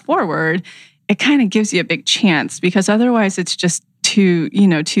techniques forward, it kind of gives you a big chance, because otherwise it's just two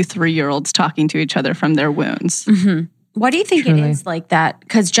 3-year-olds talking to each other from their wounds. Mm-hmm. Why do you think it is like that?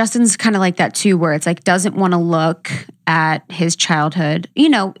 Because Justin's kind of like that too, where it's like, doesn't want to look at his childhood.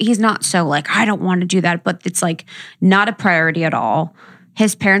 He's not so like, I don't want to do that, but it's like not a priority at all.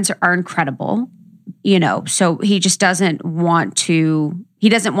 His parents are incredible, so he just doesn't want to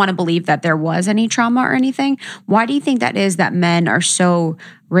believe that there was any trauma or anything. Why do you think that is, that men are so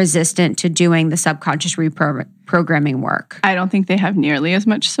resistant to doing the subconscious reprogramming work? I don't think they have nearly as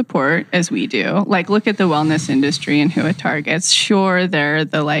much support as we do. Like, look at the wellness industry and who it targets. Sure, they're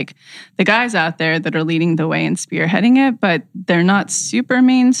the guys out there that are leading the way and spearheading it, but they're not super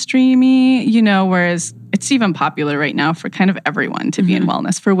mainstreamy, whereas it's even popular right now for kind of everyone to be in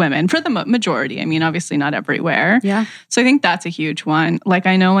wellness, for women, for the majority. I mean, obviously not everywhere. Yeah. So I think that's a huge one. Like,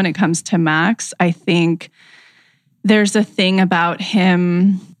 I know when it comes to Max, I think there's a thing about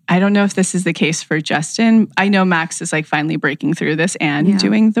him. I don't know if this is the case for Justin. I know Max is like finally breaking through this and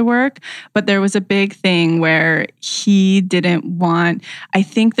doing the work, but there was a big thing where he didn't want, I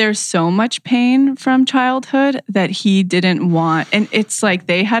think there's so much pain from childhood that he didn't want. And it's like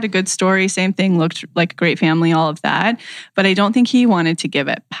they had a good story, same thing, looked like a great family, all of that. But I don't think he wanted to give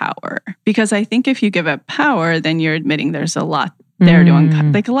it power, because I think if you give it power, then you're admitting there's a lot there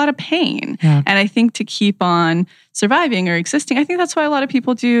doing like a lot of pain. Yeah. And I think to keep on surviving or existing, I think that's why a lot of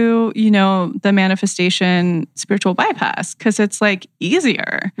people do, you know, the manifestation spiritual bypass, because it's like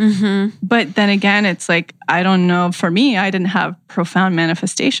easier. But then again, it's like, I don't know, for me, I didn't have profound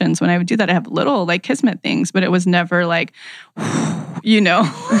manifestations. When I would do that, I have little like kismet things, but it was never like, you know,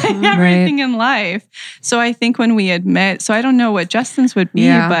 everything in life. So I think when we admit, so I don't know what Justin's would be,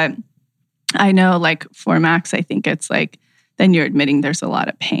 but I know like for Max, I think it's like, then you're admitting there's a lot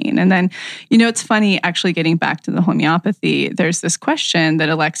of pain. And then, you know, it's funny, actually getting back to the homeopathy, there's this question that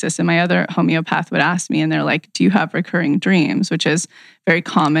Alexis and my other homeopath would ask me, and they're like, do you have recurring dreams? Which is very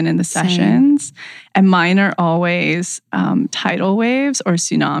common in the sessions. And mine are always tidal waves or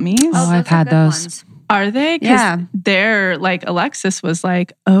tsunamis. Oh, I've had those. Ones. Are they? Because they're like, Alexis was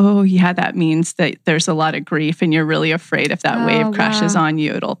like, oh, yeah, that means that there's a lot of grief and you're really afraid if that wave crashes on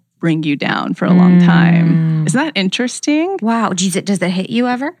you, it'll bring you down for a long time. Isn't that interesting? Wow. Does it hit you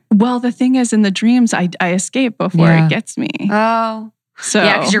ever? Well, the thing is, in the dreams, I escape before it gets me. Oh. So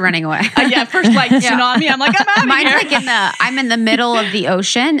yeah, because you're running away. First like tsunami, I'm like, I'm out of Mine's here. like I'm in the middle of the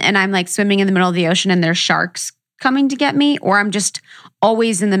ocean, and I'm like swimming in the middle of the ocean, and there's sharks coming to get me, or I'm just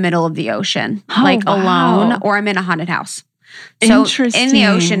always in the middle of the ocean, alone, or I'm in a haunted house. So in the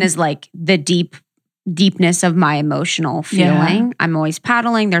ocean is like the deepness of my emotional feeling. Yeah. I'm always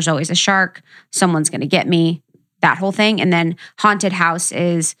paddling. There's always a shark. Someone's going to get me, that whole thing. And then haunted house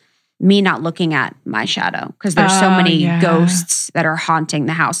is me not looking at my shadow, because there's so many ghosts that are haunting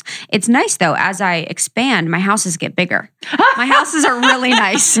the house. It's nice though, as I expand, my houses get bigger. My houses are really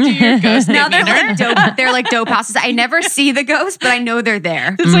nice. Do your ghosts now they're like dope. They're like dope houses. I never see the ghosts, but I know they're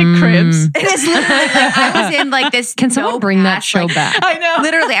there. It's like Cribs. It is literally like I was in like this. Can someone bring that show back? I know.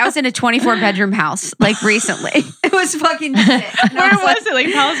 Literally, I was in a 24-bedroom house like recently. It was fucking sick. Where was it?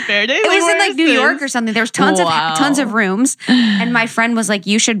 Like Palos Verdes? It was in like New York or something. There was tons of rooms, and my friend was like,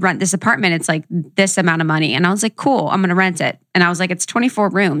 "You should rent this apartment. It's like this amount of money." And I was like, "Cool, I'm gonna rent it." And I was like, "It's 24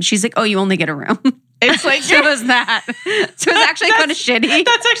 rooms." She's like, "Oh, you only get a room." It's like it was that. So it was actually kind of shitty.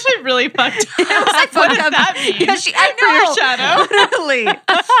 That's actually really fucked up. It was like, what does that mean? Yeah, I know. For your shadow. Literally.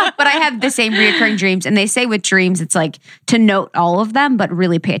 But I have the same reoccurring dreams. And they say with dreams, it's like to note all of them, but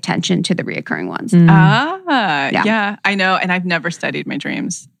really pay attention to the reoccurring ones. Yeah, I know. And I've never studied my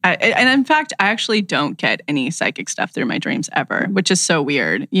dreams. And in fact, I actually don't get any psychic stuff through my dreams ever, which is so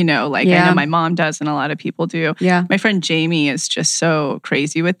weird. You know, like I know my mom does and a lot of people do. Yeah. My friend Jamie is just so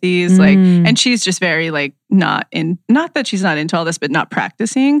crazy with these. Like, and she's just very like not that she's not into all this, but not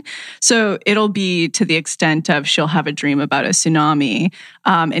practicing. So it'll be to the extent of she'll have a dream about a tsunami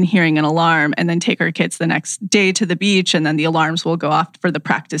and hearing an alarm, and then take her kids the next day to the beach, and then the alarms will go off for the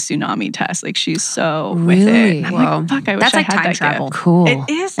practice tsunami test. Like she's so with it. I'm like, fuck, I wish that's I like had time that travel. Gift. Cool. It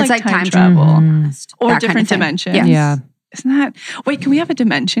is like time travel. Or that different dimensions. Yeah. Isn't that? Wait, can we have a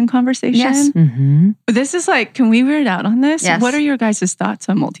dimension conversation? Yes. Mm-hmm. This is like, can we weird out on this? Yes. What are your guys' thoughts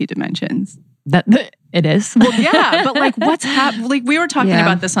on multi-dimensions? That it is. Well, yeah, but like what's happening? Like we were talking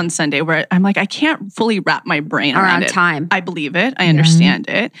about this on Sunday, where I'm like, I can't fully wrap my brain around it. Time. I believe it. I understand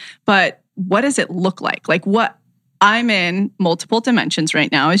it. But what does it look like? Like what? I'm in multiple dimensions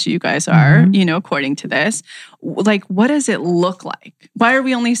right now, as you guys are, you know, according to this. Like, what does it look like? Why are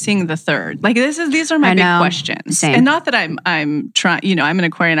we only seeing the third? Like, these are my big questions. Same. And not that I'm trying, you know, I'm an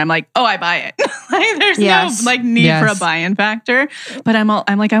Aquarian. I'm like, oh, I buy it. Like, there's no like need for a buy-in factor. But I'm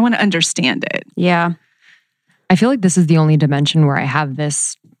like, I want to understand it. Yeah. I feel like this is the only dimension where I have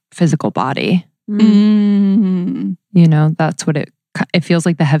this physical body. Mm. You know, that's what it feels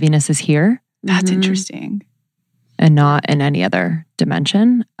like. The heaviness is here. That's interesting. And not in any other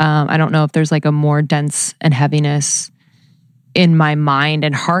dimension. I don't know if there's like a more dense and heaviness in my mind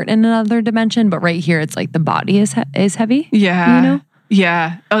and heart in another dimension, but right here it's like the body is heavy. Yeah. You know?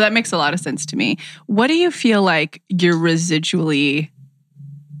 Yeah. Oh, that makes a lot of sense to me. What do you feel like you're residually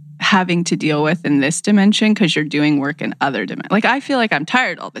having to deal with in this dimension because you're doing work in other dimensions? Like I feel like I'm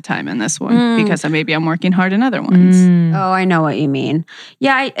tired all the time in this one because maybe I'm working hard in other ones. Oh, I know what you mean.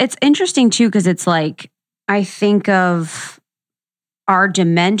 Yeah, it's interesting too because it's like I think of our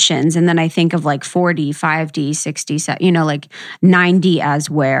dimensions, and then I think of like 4D, 5D, 6D, like 9D as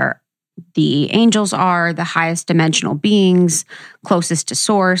where the angels are, the highest dimensional beings, closest to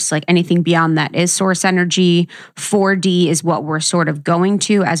source. Like anything beyond that is source energy. 4D is what we're sort of going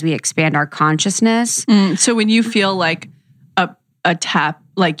to as we expand our consciousness. So when you feel like a tap,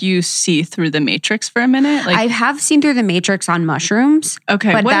 like you see through the matrix for a minute? Like, I have seen through the matrix on mushrooms.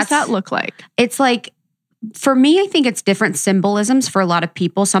 Okay, but what does that look like? It's like, for me, I think it's different symbolisms for a lot of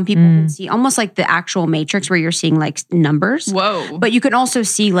people. Some people can see almost like the actual matrix where you're seeing like numbers. Whoa. But you can also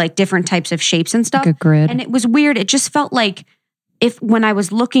see like different types of shapes and stuff. Like a grid. And it was weird. It just felt like when I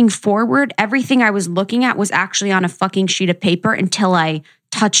was looking forward, everything I was looking at was actually on a fucking sheet of paper until I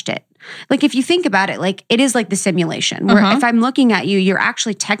touched it. Like if you think about it, like it is like the simulation where if I'm looking at you, you're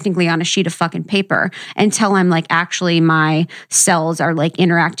actually technically on a sheet of fucking paper until I'm like actually my cells are like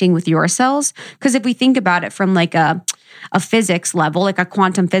interacting with your cells. Because if we think about it from like a physics level, like a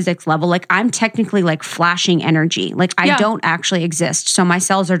quantum physics level, like I'm technically like flashing energy. Like I don't actually exist. So my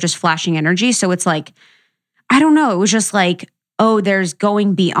cells are just flashing energy. So it's like, I don't know. It was just like, oh, there's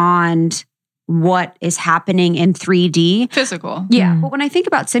going beyond what is happening in 3D. Physical. Yeah. But when I think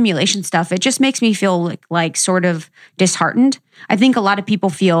about simulation stuff, it just makes me feel like sort of disheartened. I think a lot of people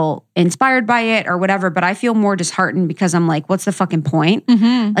feel inspired by it or whatever, but I feel more disheartened because I'm like, what's the fucking point?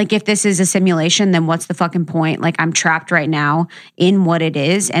 Like if this is a simulation, then what's the fucking point? Like I'm trapped right now in what it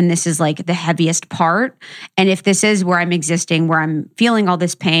is. And this is like the heaviest part. And if this is where I'm existing, where I'm feeling all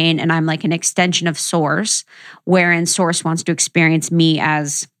this pain and I'm like an extension of source, wherein source wants to experience me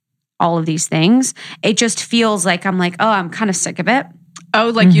as all of these things, it just feels like I'm like, oh, I'm kind of sick of it. Oh,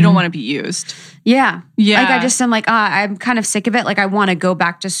 like you don't want to be used. Yeah. Like I just am like, I'm kind of sick of it. Like I want to go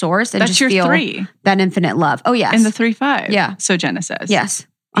back to source and That's just your feel 3. that infinite love. Oh, yes. In the 3-5. Yeah. So Genesis. Yes.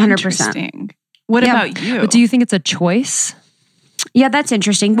 100%. Interesting. What about you? But do you think it's a choice? Yeah, that's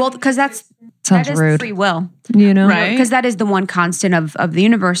interesting. Well, because that is rude. Free will. You know? Right. Because that is the one constant of the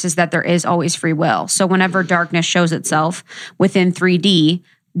universe is that there is always free will. So whenever darkness shows itself within 3D,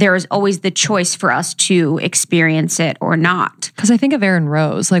 there is always the choice for us to experience it or not. Because I think of Aaron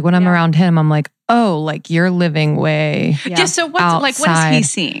Rose. Like when I'm around him, I'm like, oh, like you're living way. Yeah. So what is he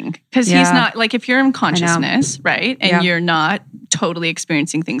seeing? Because he's not like, if you're in consciousness, right? And you're not totally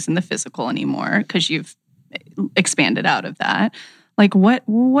experiencing things in the physical anymore because you've expanded out of that. Like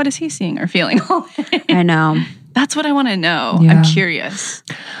what is he seeing or feeling? I know. That's what I want to know. Yeah. I'm curious.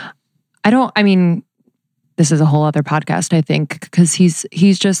 This is a whole other podcast, I think, because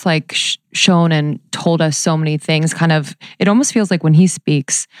he's just like shown and told us so many things. Kind of, it almost feels like when he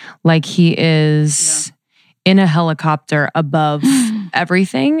speaks, like he is in a helicopter above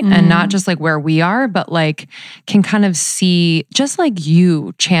everything and not just like where we are, but like can kind of see, just like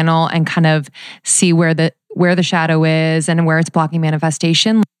you channel and kind of see where the shadow is and where it's blocking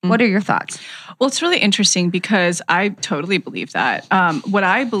manifestation. What are your thoughts? Well, it's really interesting because I totally believe that. What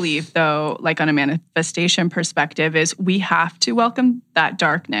I believe, though, like on a manifestation perspective, is we have to welcome that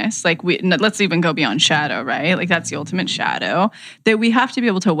darkness. Like let's even go beyond shadow, right? Like that's the ultimate shadow. That we have to be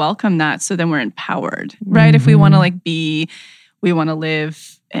able to welcome that, so then we're empowered, right? If we want to we want to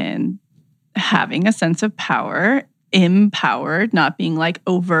live in having a sense of power, empowered, not being like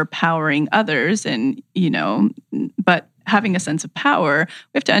overpowering others, and but having a sense of power,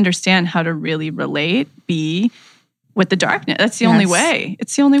 we have to understand how to really relate, be with the darkness. That's the only way.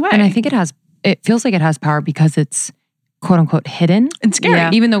 It's the only way. And I think it feels like it has power because it's quote unquote hidden. It's scary.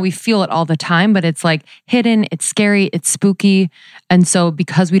 Yeah. Even though we feel it all the time, but it's like hidden, it's scary, it's spooky. And so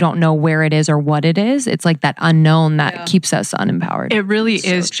because we don't know where it is or what it is, it's like that unknown that keeps us unempowered. It really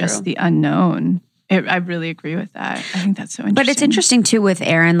is just the unknown. I really agree with that. I think that's so interesting. But it's interesting too with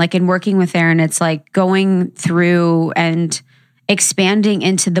Aaron, like in working with Aaron, it's like going through and expanding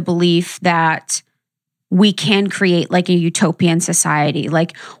into the belief that we can create like a utopian society.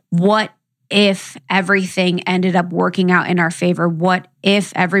 Like what if everything ended up working out in our favor? What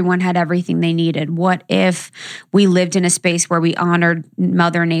if everyone had everything they needed? What if we lived in a space where we honored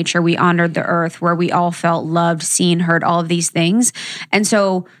Mother Nature, we honored the earth, where we all felt loved, seen, heard, all of these things? And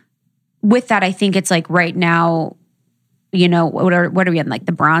so with that, I think it's like right now, what are we in, like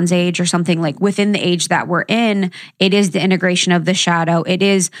the Bronze Age or something? Like within the age that we're in, it is the integration of the shadow. It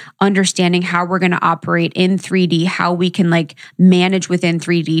is understanding how we're going to operate in 3D, how we can like manage within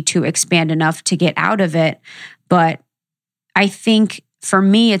 3D to expand enough to get out of it. But I think for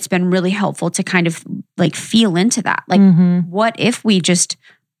me, it's been really helpful to kind of like feel into that. Like, what if we just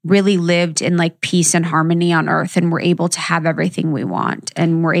really lived in like peace and harmony on earth and we're able to have everything we want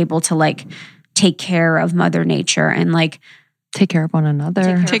and we're able to like take care of Mother Nature and like take care of one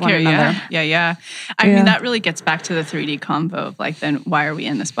another. Take care, yeah. I mean, that really gets back to the 3D convo of like, then why are we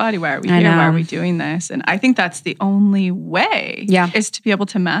in this body? Why are we here? Why are we doing this? And I think that's the only way is to be able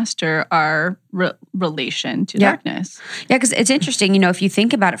to master our relation to darkness. Yeah, because it's interesting, if you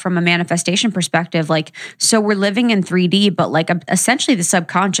think about it from a manifestation perspective, like, so we're living in 3D, but like essentially the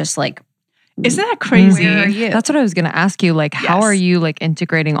subconscious, like, isn't that crazy? Where are you? That's what I was going to ask you. Like, how are you like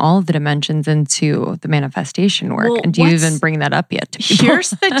integrating all of the dimensions into the manifestation work? And do you even bring that up yet to people? Here's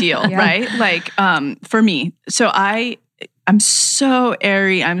the deal, right? Like, for me, so I'm so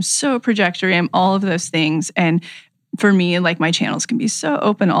airy, I'm so projectory, I'm all of those things. And for me, like my channels can be so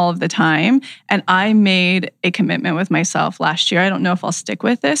open all of the time. And I made a commitment with myself last year. I don't know if I'll stick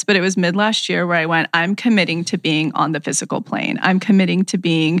with this, but it was mid last year where I went, I'm committing to being on the physical plane. I'm committing to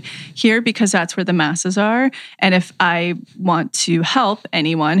being here because that's where the masses are. And if I want to help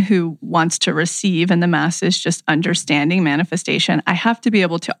anyone who wants to receive in the masses, just understanding manifestation, I have to be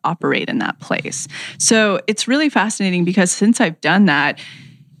able to operate in that place. So it's really fascinating because since I've done that,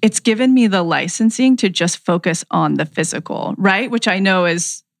 it's given me the licensing to just focus on the physical, right? Which I know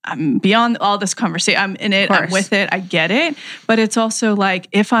is beyond all this conversation. I'm in it, I'm with it, I get it. But it's also like,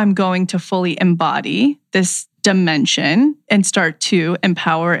 if I'm going to fully embody this dimension and start to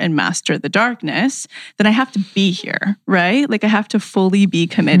empower and master the darkness, then I have to be here, right? Like I have to fully be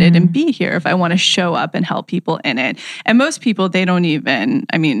committed and be here if I want to show up and help people in it. And most people, they don't even,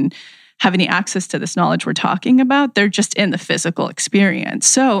 have any access to this knowledge we're talking about. They're just in the physical experience.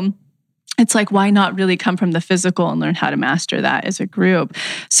 So it's like, why not really come from the physical and learn how to master that as a group?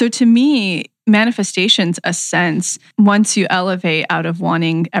 So to me, manifestation's a sense, once you elevate out of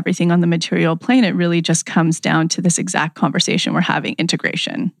wanting everything on the material plane, it really just comes down to this exact conversation we're having,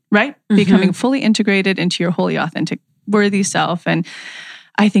 integration, right? Becoming fully integrated into your wholly authentic, worthy self. And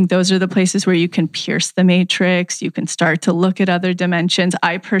I think those are the places where you can pierce the matrix. You can start to look at other dimensions.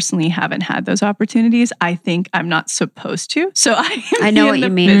 I personally haven't had those opportunities. I think I'm not supposed to. So I know what you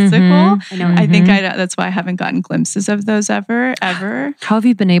mean. Physical. I think that's why I haven't gotten glimpses of those ever. How have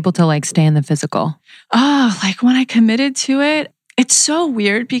you been able to like stay in the physical? Oh, like when I committed to it, it's so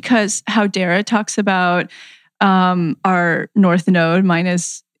weird because how Dara talks about our North Node, mine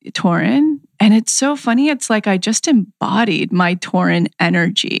is Tauran. And it's so funny. It's like I just embodied my Tauran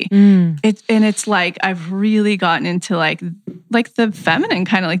energy. It's like I've really gotten into like the feminine,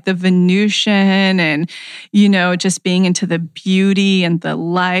 kind of like the Venusian, and just being into the beauty and the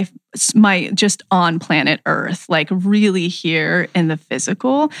life. My just on planet Earth, like really here in the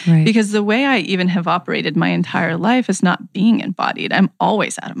physical, because the way I even have operated my entire life is not being embodied. I'm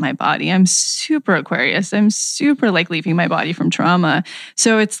always out of my body. I'm super Aquarius. I'm super like leaving my body from trauma.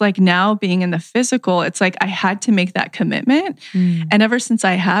 So it's like now being in the physical, it's like I had to make that commitment. And ever since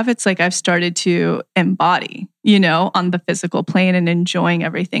I have, it's like I've started to embody, on the physical plane and enjoying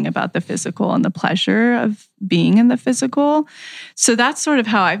everything about the physical and the pleasure of being in the physical. So that's sort of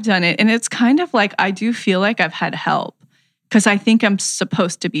how I've done it. And it's kind of like, I do feel like I've had help because I think I'm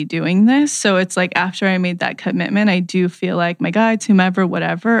supposed to be doing this. So it's like after I made that commitment, I do feel like my guides, whomever,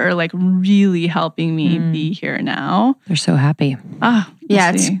 whatever, are like really helping me be here now. They're so happy.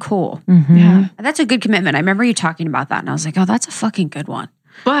 Yeah, it's cool. Yeah, that's a good commitment. I remember you talking about that and I was like, oh, that's a fucking good one.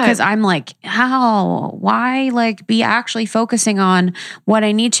 Because I'm like, why like be actually focusing on what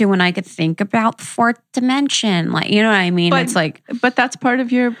I need to when I could think about fourth dimension? Like, you know what I mean? It's like, but that's part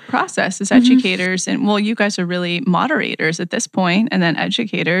of your process as educators. And well, you guys are really moderators at this point, and then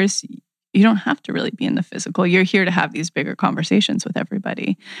educators. You don't have to really be in the physical. You're here to have these bigger conversations with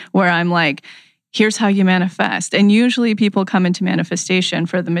everybody where I'm like, here's how you manifest. And usually people come into manifestation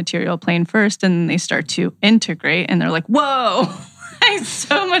for the material plane first, and then they start to integrate and they're like, whoa.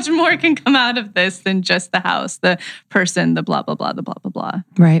 So much more can come out of this than just the house, the person, the blah, blah, blah, the blah, blah, blah.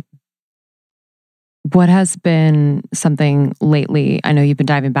 Right. What has been something lately? I know you've been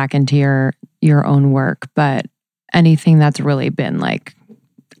diving back into your own work, but anything that's really been like,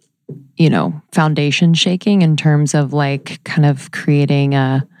 foundation shaking in terms of like kind of creating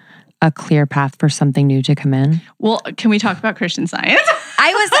a clear path for something new to come in? Well, can we talk about Christian Science?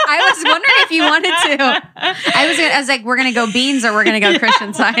 I was wondering if you wanted to. I was like, we're going to go beans or we're going to go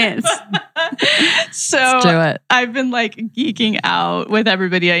Christian Science. So let's do it. I've been like geeking out with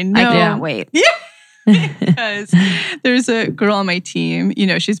everybody I know. I can't wait. Yeah. Because there's a girl on my team,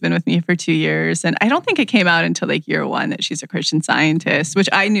 she's been with me for 2 years. And I don't think it came out until like year 1 that she's a Christian Scientist, which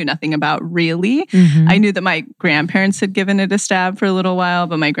I knew nothing about really. I knew that my grandparents had given it a stab for a little while,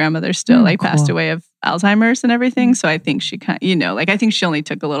 but my grandmother still passed away of Alzheimer's and everything. So I think she kind of, I think she only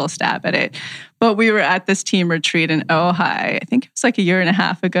took a little stab at it. But we were at this team retreat in Ojai, I think it was like a year and a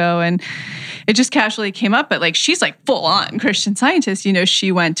half ago. And it just casually came up, but like, she's like full on Christian Scientist.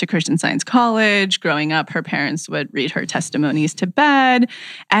 She went to Christian Science college. Growing up, her parents would read her testimonies to bed.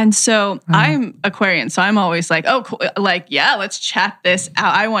 And so I'm Aquarian. So I'm always like, oh, cool. Like, yeah, let's chat this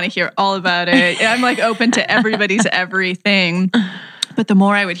out. I want to hear all about it. I'm like open to everybody's everything. But the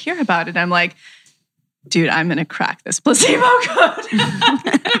more I would hear about it, I'm like, dude, I'm going to crack this placebo code. I'm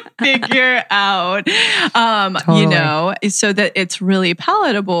going to figure out, totally. So that it's really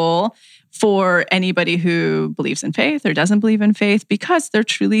palatable for anybody who believes in faith or doesn't believe in faith, because they're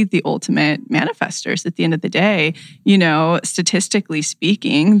truly the ultimate manifestors at the end of the day. Statistically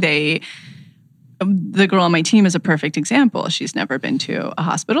speaking, the girl on my team is a perfect example. She's never been to a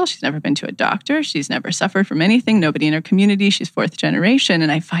hospital. She's never been to a doctor. She's never suffered from anything. Nobody in her community. She's 4th generation.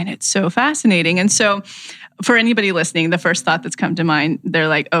 And I find it so fascinating. And so for anybody listening, the first thought that's come to mind, they're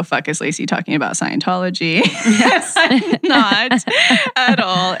like, oh, fuck, is Lacey talking about Scientology? Yes. I'm not at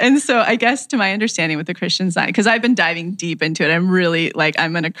all. And so I guess to my understanding with the Christian side, because I've been diving deep into it, I'm really like,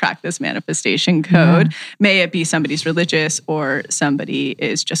 I'm going to crack this manifestation code. Yeah. May it be somebody's religious or somebody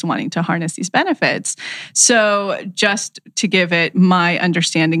is just wanting to harness these benefits. So just to give it my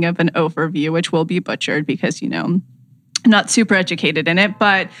understanding of an overview, which will be butchered because, I'm not super educated in it,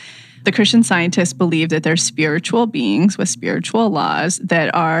 but the Christian Scientists believe that they're spiritual beings with spiritual laws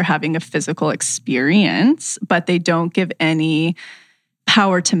that are having a physical experience, but they don't give any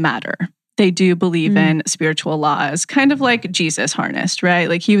power to matter. They do believe in spiritual laws, kind of like Jesus harnessed, right?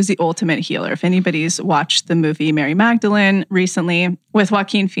 Like he was the ultimate healer. If anybody's watched the movie Mary Magdalene recently with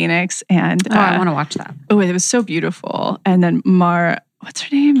Joaquin Phoenix, and I want to watch that. Oh, it was so beautiful. And then what's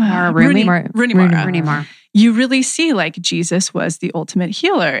her name? Rooney Mara. You really see like Jesus was the ultimate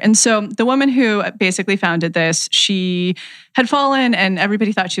healer. And so the woman who basically founded this, she had fallen and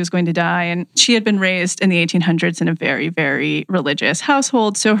everybody thought she was going to die. And she had been raised in the 1800s in a very, very religious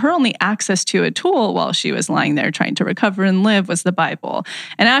household. So her only access to a tool while she was lying there trying to recover and live was the Bible.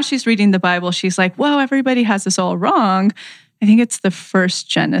 And as she's reading the Bible, she's like, whoa, everybody has this all wrong. I think it's the first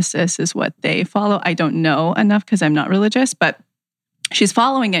Genesis is what they follow. I don't know enough because I'm not religious, but she's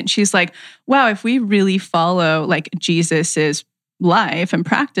following it. She's like, wow, if we really follow like Jesus's life and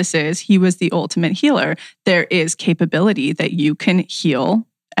practices, he was the ultimate healer. There is capability that you can heal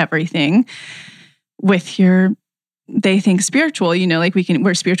everything with they think spiritual, like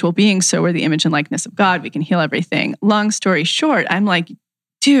we're spiritual beings. So we're the image and likeness of God. We can heal everything. Long story short, I'm like,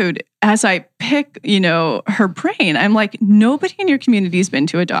 dude, as I pick, her brain, I'm like, nobody in your community has been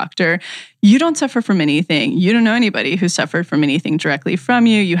to a doctor. You don't suffer from anything. You don't know anybody who suffered from anything directly from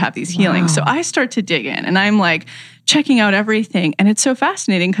you. You have these healings. So I start to dig in and I'm like checking out everything. And it's so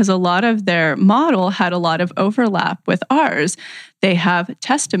fascinating because a lot of their model had a lot of overlap with ours. They have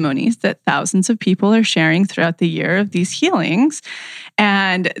testimonies that thousands of people are sharing throughout the year of these healings.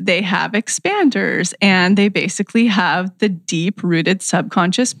 And they have expanders, and they basically have the deep-rooted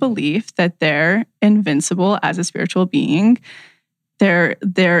subconscious belief that they're invincible as a spiritual being. Their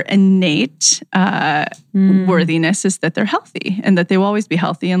innate worthiness is that they're healthy and that they will always be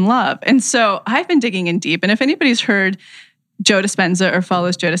healthy in love. And so I've been digging in deep. And if anybody's heard Joe Dispenza or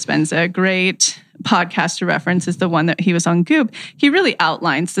follows Joe Dispenza, great podcast to reference is the one that he was on Goop. He really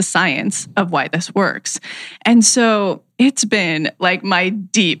outlines the science of why this works. And so it's been like my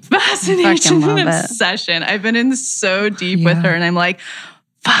deep fascination and obsession. I've been in so deep with her, and I'm like,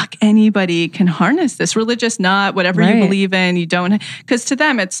 fuck, anybody can harness this. Religious, not whatever you believe in. You don't, because to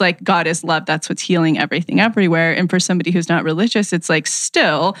them, it's like God is love. That's what's healing everything everywhere. And for somebody who's not religious, it's like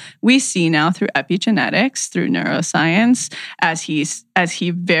still, we see now through epigenetics, through neuroscience, as he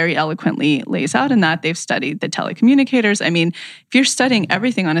very eloquently lays out in that, they've studied the telecommunicators. I mean, if you're studying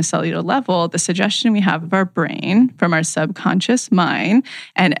everything on a cellular level, the suggestion we have of our brain from our subconscious mind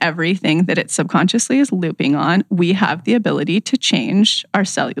and everything that it subconsciously is looping on, we have the ability to change our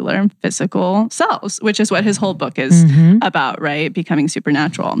cellular and physical selves, which is what his whole book is about, right? Becoming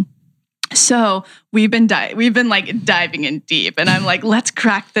supernatural. So we've been like diving in deep, and I'm like, let's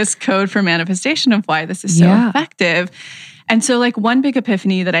crack this code for manifestation of why this is so effective. And so like one big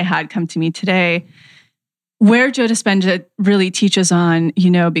epiphany that I had come to me today, where Joe Dispenza really teaches on,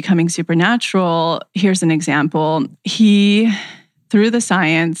 becoming supernatural. Here's an example. He, through the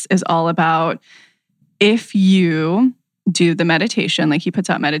science, is all about if you do the meditation, like he puts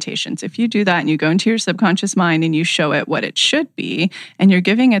out meditations. If you do that and you go into your subconscious mind and you show it what it should be, and you're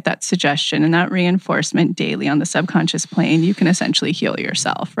giving it that suggestion and that reinforcement daily on the subconscious plane, you can essentially heal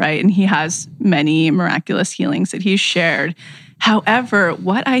yourself, right? And he has many miraculous healings that he's shared However,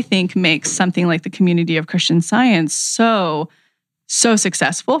 what I think makes something like the community of Christian Science so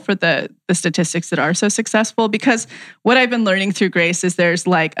successful for the statistics that are so successful, because what I've been learning through Grace is there's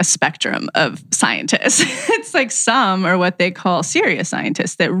like a spectrum of scientists. It's like some are what they call serious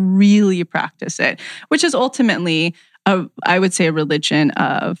scientists that really practice it, which is ultimately I would say a religion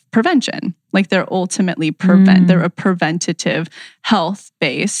of prevention. Like they're ultimately they're a preventative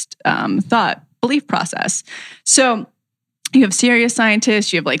health-based belief process. So you have serious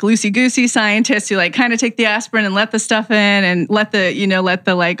scientists, you have like loosey-goosey scientists who like kind of take the aspirin and let the stuff in and let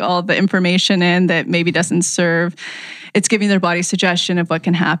the like all the information in that maybe doesn't serve. It's giving their body suggestion of what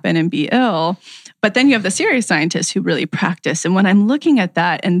can happen and be ill. But then you have the serious scientists who really practice. And when I'm looking at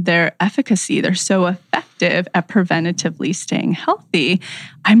that and their efficacy, they're so effective at preventatively staying healthy.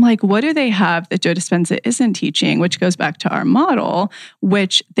 I'm like, what do they have that Joe Dispenza isn't teaching? Which goes back to our model,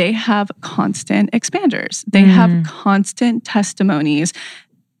 which they have constant expanders. They have constant testimonies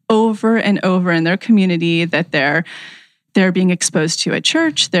over and over in their community that they're being exposed to at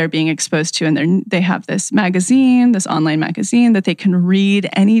church, they're being exposed to, and they have this magazine, this online magazine that they can read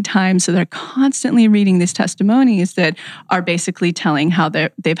anytime. So they're constantly reading these testimonies that are basically telling how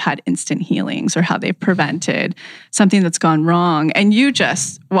they've had instant healings or how they've prevented something that's gone wrong. And you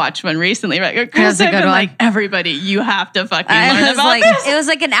just watched one recently, right? Chris, I've been like, everybody, you have to fucking learn about this. It was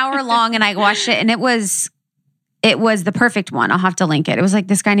like an hour long and I watched it and it was the perfect one. I'll have to link it. It was like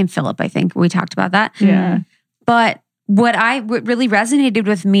this guy named Philip, I think. We talked about that. Yeah. But what really resonated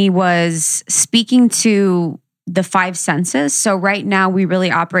with me was speaking to the five senses. So right now we really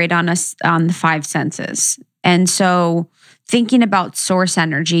operate on the five senses. And so thinking about source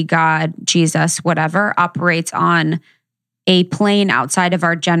energy, God, Jesus, whatever, operates on a plane outside of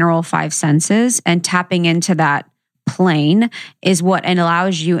our general five senses, and tapping into that plane is what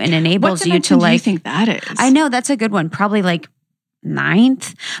allows you and enables you to like. What do you think that is? I know that's a good one. Probably like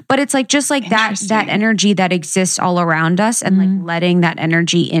 9th, but it's like just like that energy that exists all around us, and like letting that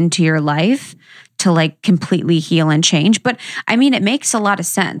energy into your life to like completely heal and change. But I mean, it makes a lot of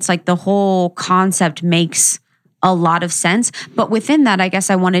sense. Like the whole concept makes a lot of sense. But within that, I guess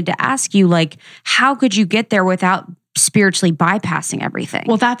I wanted to ask you, like, how could you get there without spiritually bypassing everything?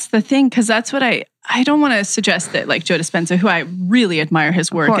 Well, that's the thing, because that's what I don't want to suggest that like Joe Dispenza, who I really admire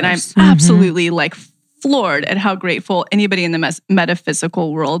his work, and I'm absolutely like floored at how grateful anybody in the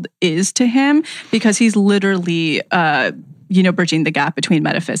metaphysical world is to him, because he's literally, bridging the gap between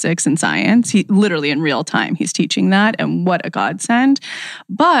metaphysics and science. He literally in real time, he's teaching that, and what a godsend.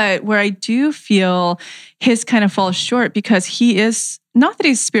 But where I do feel his kind of falls short, because he is, not that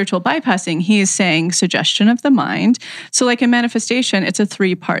he's spiritual bypassing, he is saying suggestion of the mind. So like in manifestation, it's a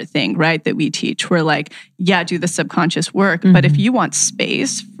 3-part thing, right? That we teach. We're like, yeah, do the subconscious work. But if you want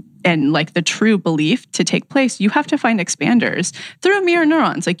space and like the true belief to take place, you have to find expanders through mirror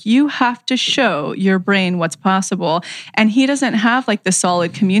neurons. Like you have to show your brain what's possible. And he doesn't have like the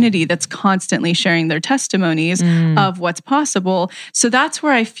solid community that's constantly sharing their testimonies of what's possible. So that's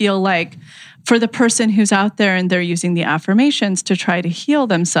where I feel like for the person who's out there and they're using the affirmations to try to heal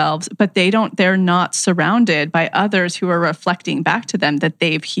themselves, but they're not surrounded by others who are reflecting back to them that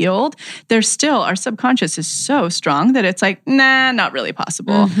they've healed. Our subconscious is so strong that it's like, nah, not really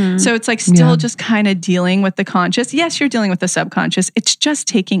possible. So it's like still just kind of dealing with the conscious. Yes, you're dealing with the subconscious. It's just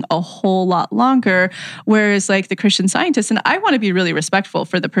taking a whole lot longer. Whereas like the Christian Scientist, and I want to be really respectful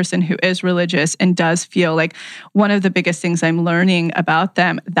for the person who is religious and does feel like one of the biggest things I'm learning about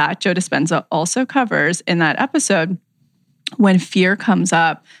them that Joe Dispenza also covers in that episode, when fear comes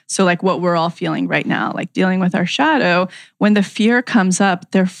up, so like what we're all feeling right now, like dealing with our shadow, when the fear comes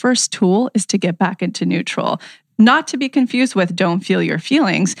up, their first tool is to get back into neutral. Not to be confused with don't feel your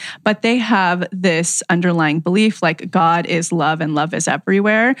feelings, but they have this underlying belief like God is love and love is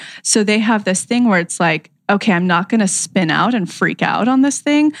everywhere. So they have this thing where it's like, okay, I'm not going to spin out and freak out on this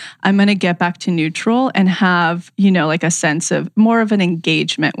thing. I'm going to get back to neutral and have, like a sense of more of an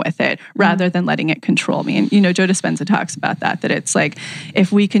engagement with it rather than letting it control me. And, Joe Dispenza talks about that it's like,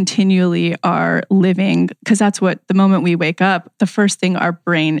 if we continually are living, because that's what the moment we wake up, the first thing our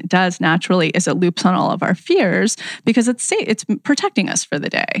brain does naturally is it loops on all of our fears because it's protecting us for the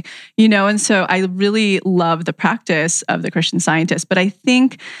day, And so I really love the practice of the Christian Scientist, but I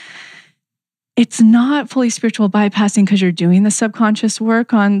think it's not fully spiritual bypassing because you're doing the subconscious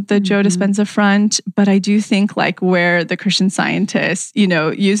work on the Joe Dispenza front. But I do think like where the Christian Scientists,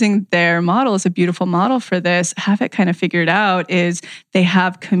 using their model as a beautiful model for this, have it kind of figured out is they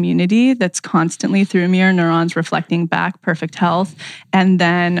have community that's constantly through mirror neurons reflecting back perfect health. And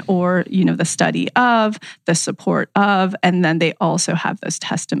then, or, the study of, the support of, and then they also have those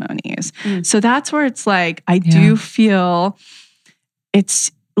testimonies. So that's where it's like, I do feel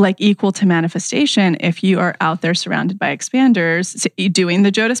it's like equal to manifestation if you are out there surrounded by expanders doing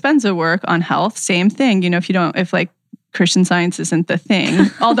the Joe Dispenza work on health. Same thing. If like Christian Science isn't the thing,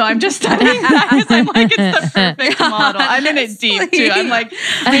 although I'm just studying that because I'm like, it's the perfect model. I'm in it deep too. I'm like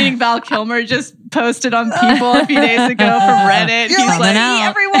reading Val Kilmer just posted on People a few days ago from Reddit. He's like,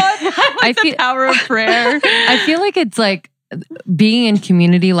 everyone. I feel the power of prayer. I feel like it's like being in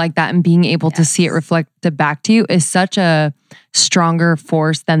community like that and being able to see it reflected back to you is such a stronger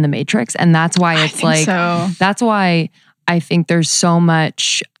force than the Matrix. And that's why it's that's why I think there's so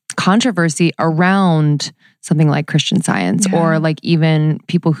much controversy around something like Christian Science or like even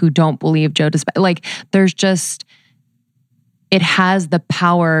people who don't believe Joe Dispenza. Like there's just, it has the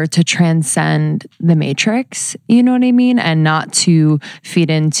power to transcend the Matrix, you know what I mean? And not to feed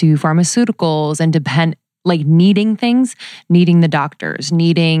into pharmaceuticals and depend, like needing things, needing the doctors,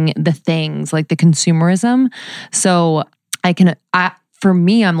 needing the things, like the consumerism. So for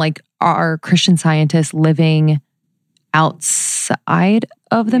me, I'm like, are Christian Scientists living outside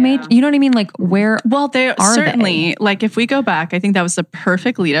of the Matrix? You know what I mean? Like where they certainly, like if we go back, I think that was the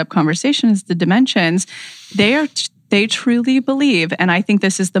perfect lead up conversation is the dimensions. They truly believe, and I think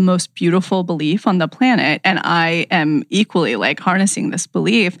this is the most beautiful belief on the planet, and I am equally like harnessing this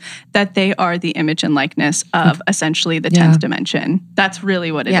belief that they are the image and likeness of essentially the 10th dimension. That's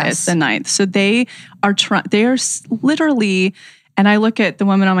really what it is, the 9th. So they are literally, and I look at the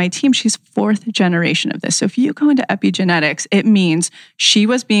woman on my team, she's 4th generation of this. So if you go into epigenetics, it means she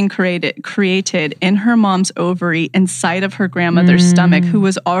was being created in her mom's ovary inside of her grandmother's stomach, who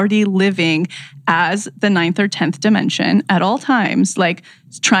was already living as the 9th or 10th dimension at all times, like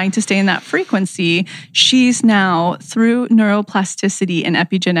trying to stay in that frequency. She's now, through neuroplasticity and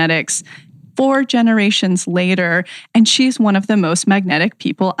epigenetics, 4 generations later, and she's one of the most magnetic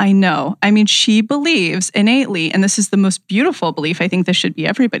people I know. I mean, she believes innately, and this is the most beautiful belief, I think this should be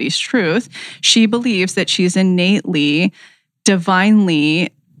everybody's truth, she believes that she's innately,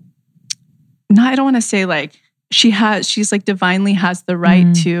 divinely, I don't want to say like, she's like divinely has the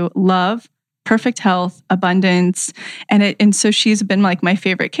right to love, perfect health, abundance. And so she's been like my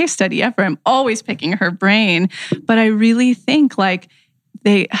favorite case study ever. I'm always picking her brain, but I really think like,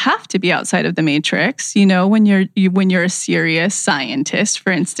 they have to be outside of the Matrix, you know, when you're a serious scientist,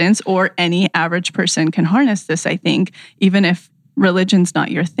 for instance, or any average person can harness this, I think, even if religion's not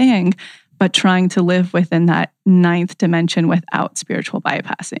your thing, but trying to live within that 9th dimension without spiritual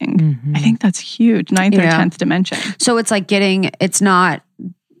bypassing. I think that's huge, 9th or 10th dimension. So it's like it's not,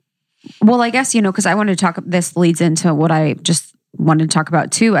 well, I guess, you know, because I wanted to talk, this leads into what I just wanted to talk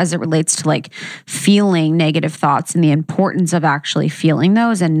about too, as it relates to like feeling negative thoughts and the importance of actually feeling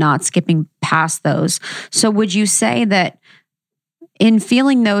those and not skipping past those. So would you say that in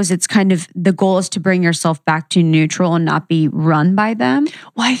feeling those, it's kind of the goal is to bring yourself back to neutral and not be run by them?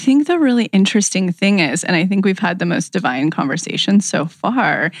 Well, I think the really interesting thing is, and I think we've had the most divine conversation so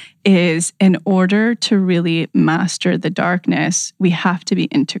far, is in order to really master the darkness, we have to be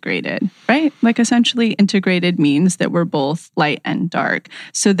integrated, right? Like essentially integrated means that we're both light and dark.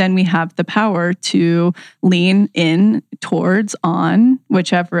 So then we have the power to lean in towards on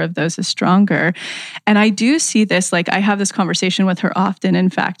whichever of those is stronger. And I do see this, like I have this conversation with her often, in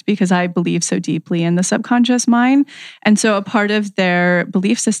fact, because I believe so deeply in the subconscious mind. And so a part of their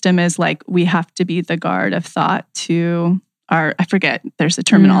belief system is like, we have to be the guard of thought to I forget, there's a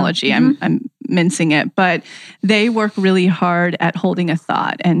terminology, I'm mincing it, but they work really hard at holding a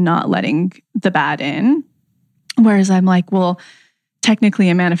thought and not letting the bad in. Whereas I'm like, well, technically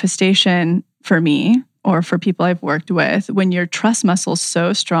a manifestation for me, or for people I've worked with, when your trust muscle's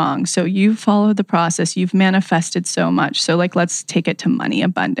so strong, so you follow the process, you've manifested so much. So like, let's take it to money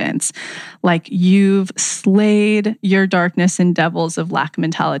abundance. Like you've slayed your darkness and devils of lack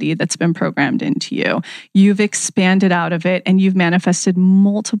mentality that's been programmed into you. You've expanded out of it and you've manifested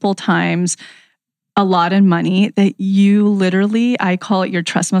multiple times a lot of money that you literally, I call it your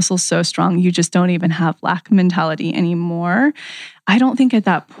trust muscle so strong, you just don't even have lack mentality anymore. I don't think at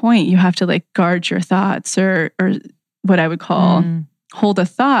that point you have to like guard your thoughts or what I would call hold a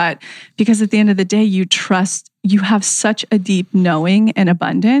thought, because at the end of the day, you trust, you have such a deep knowing and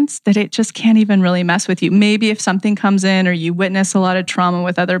abundance that it just can't even really mess with you. Maybe if something comes in or you witness a lot of trauma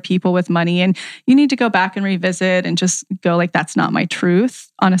with other people with money and you need to go back and revisit and just go like, that's not my truth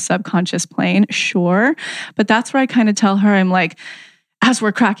on a subconscious plane, sure. But that's where I kind of tell her, I'm like, as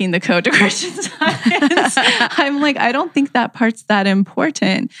we're cracking the code to Christian Science, I'm like, I don't think that part's that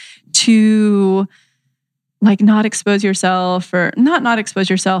important to like not expose yourself, or not expose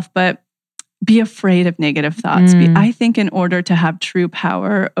yourself, but be afraid of negative thoughts. I think in order to have true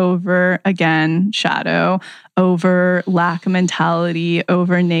power over, again, shadow, over lack mentality,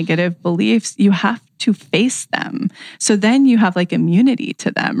 over negative beliefs, you have to face them. So then you have like immunity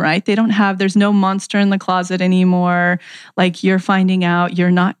to them, right? There's no monster in the closet anymore. Like you're finding out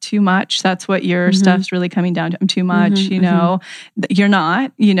you're not too much. That's what your stuff's really coming down to. I'm too much, You're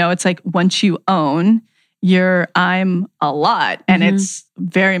not, it's like once you own I'm a lot, and it's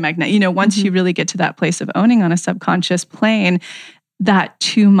very magnetic. Once you really get to that place of owning on a subconscious plane, that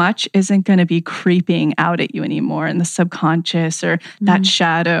too much isn't going to be creeping out at you anymore in the subconscious or that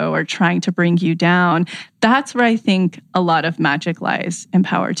shadow or trying to bring you down. That's where I think a lot of magic lies in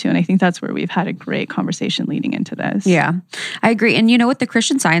power too. And I think that's where we've had a great conversation leading into this. Yeah, I agree. And with the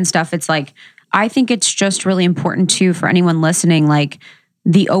Christian Science stuff, it's like, I think it's just really important too for anyone listening, like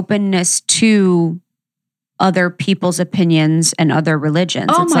the openness to other people's opinions and other religions.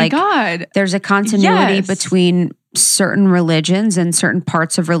 Oh it's my like, God. There's a continuity between certain religions and certain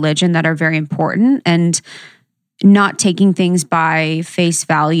parts of religion that are very important, and not taking things by face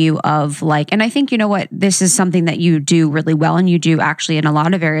value of like, and I think, this is something that you do really well, and you do actually in a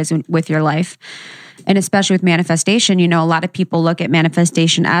lot of areas with your life. And especially with manifestation, a lot of people look at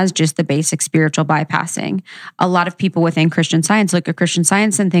manifestation as just the basic spiritual bypassing. A lot of people within Christian Science look at Christian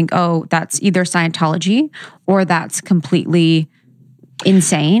Science and think, oh, that's either Scientology or that's completely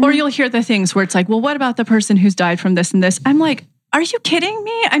insane. Or you'll hear the things where it's like, well, what about the person who's died from this and this? I'm like, are you kidding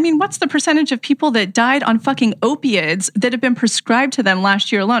me? I mean, what's the percentage of people that died on fucking opiates that have been prescribed to them last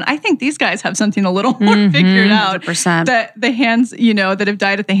year alone? I think these guys have something a little more figured out. 100%. That the hands, that have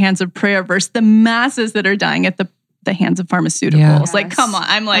died at the hands of prayer versus the masses that are dying at the hands of pharmaceuticals. Yes. Like, come on.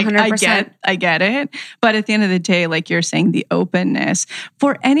 I'm like, 100%. I get it. But at the end of the day, like you're saying, the openness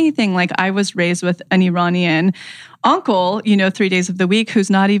for anything. Like I was raised with an Iranian uncle, 3 days of the week,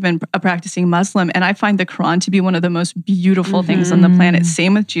 who's not even a practicing Muslim. And I find the Quran to be one of the most beautiful things on the planet.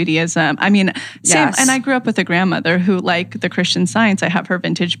 Same with Judaism. I mean, same. Yes. And I grew up with a grandmother who, like the Christian Science, I have her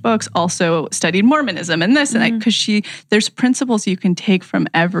vintage books, also studied Mormonism and this. And because there's principles you can take from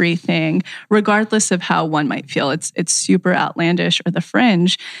everything, regardless of how one might feel. It's super outlandish or the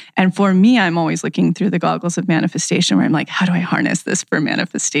fringe. And for me, I'm always looking through the goggles of manifestation, where I'm like, how do I harness this for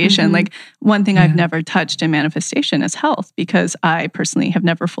manifestation? Like one thing I've never touched in manifestation is health, because I personally have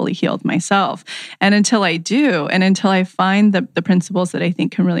never fully healed myself. And until I do, and until I find the principles that I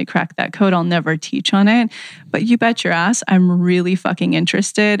think can really crack that code, I'll never teach on it. But you bet your ass, I'm really fucking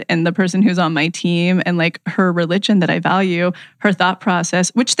interested in the person who's on my team and like her religion that I value, her thought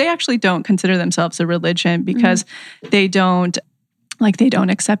process, which they actually don't consider themselves a religion because they don't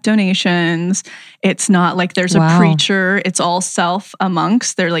accept donations. It's not like there's a preacher. It's all self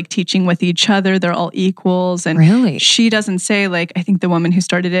amongst. They're like teaching with each other. They're all equals. And really, she doesn't say, like, I think the woman who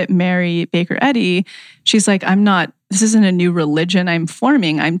started it, Mary Baker Eddy, she's like, this isn't a new religion I'm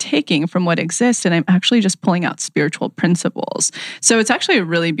forming. I'm taking from what exists, and I'm actually just pulling out spiritual principles. So it's actually a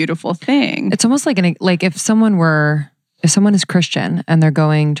really beautiful thing. It's almost like if someone is Christian and they're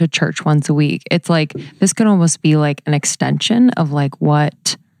going to church once a week, it's like, this could almost be like an extension of like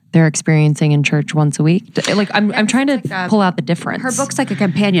what they're experiencing in church once a week. Like I'm trying to pull out the difference. Her book's like a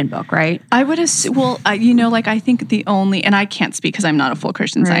companion book, right? I would assume, I think the only, and I can't speak because I'm not a full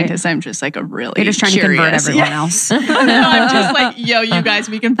Christian Scientist. I'm just like a really You're just trying to convert everyone else. No, I'm just like, yo, you guys,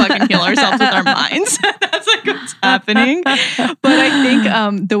 we can fucking heal ourselves with our minds. That's like what's happening. But I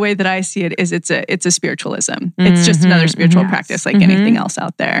think the way that I see it is it's a spiritualism. It's just another spiritual practice like anything else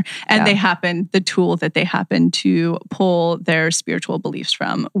out there. And the tool that they happen to pull their spiritual beliefs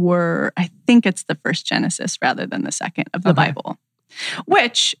from I think it's the first Genesis rather than the second of the Bible,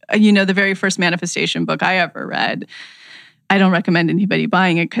 which, the very first manifestation book I ever read, I don't recommend anybody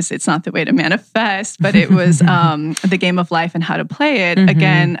buying it because it's not the way to manifest, but it was The Game of Life and How to Play It.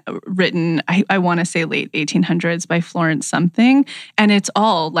 Again, written, I want to say late 1800s by Florence something. And it's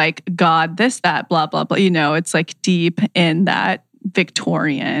all like God, this, that, blah, blah, blah. It's like deep in that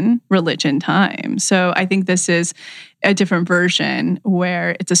Victorian religion time. So I think this is a different version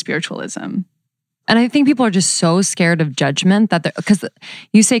where it's a spiritualism. And I think people are just so scared of judgment that because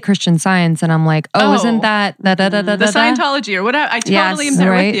you say Christian Science and I'm like, isn't that the Scientology or whatever? I totally am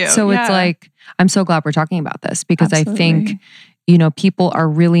there with you. So it's like, I'm so glad we're talking about this because I think, people are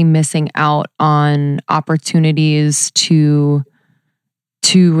really missing out on opportunities to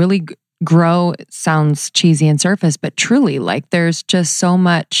really grow. It sounds cheesy and surface, but truly, like there's just so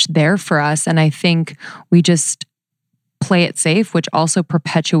much there for us. And I think we just play it safe, which also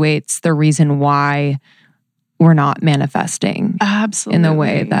perpetuates the reason why we're not manifesting absolutely in the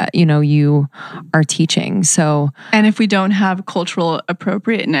way that, you know, you are teaching. So, and if we don't have cultural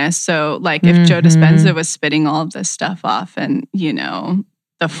appropriateness, so like if Joe Dispenza was spitting all of this stuff off and, you know,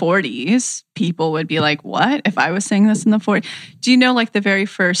 the 40s, people would be like, what? If I was saying this in the 40s? Do you know, like the very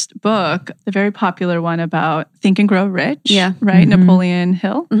first book, the very popular one about Think and Grow Rich? Yeah. Right? Napoleon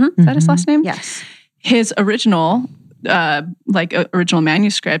Hill? Is that his last name? Yes. His original original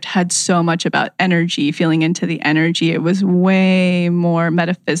manuscript had so much about energy, feeling into the energy. It was way more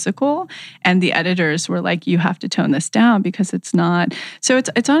metaphysical. And the editors were like, you have to tone this down because it's not. So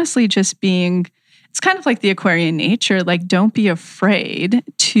it's honestly just being, it's kind of like the Aquarian nature. Like, don't be afraid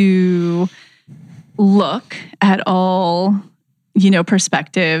to look at all, you know,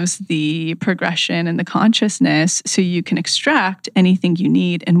 perspectives, the progression and the consciousness, so you can extract anything you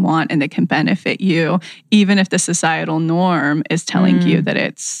need and want and that can benefit you, even if the societal norm is telling you that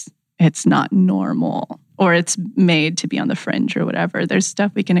it's not normal or it's made to be on the fringe or whatever. There's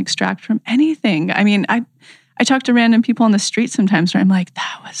stuff we can extract from anything. I mean, I talk to random people on the street sometimes where I'm like,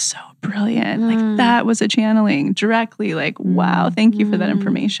 that was so brilliant. Like, that was a channeling directly. Like, wow, thank you for that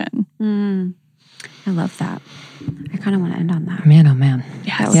information. I love that. I kind of want to end on that. Man, oh man.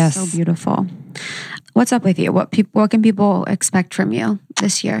 That was so beautiful. What's up with you? What can people expect from you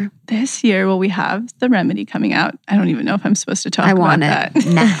this year? This year, well, we have The Remedy coming out. I don't even know if I'm supposed to talk about that.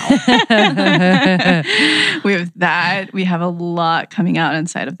 Now. We have that. We have a lot coming out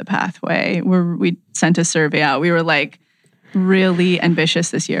inside of The Pathway. We sent a survey out. We were like really ambitious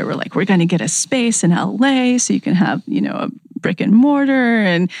this year. We're like, we're going to get a space in LA so you can have, you know, a brick and mortar.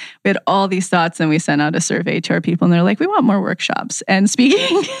 And we had all these thoughts, and we sent out a survey to our people, and they're like, we want more workshops. And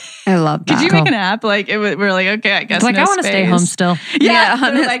speaking, I love that. Could you make an app? Like, we're like, okay, I guess. Like, I want to stay home still. Yeah.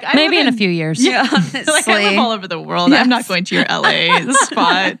 Like, maybe in a few years. Yeah. Like, I live all over the world. Yes. I'm not going to your LA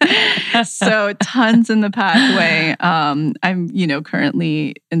spot. So tons in The Pathway. I'm, you know,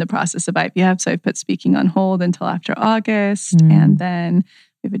 currently in the process of IVF. So I've put speaking on hold until after August. And then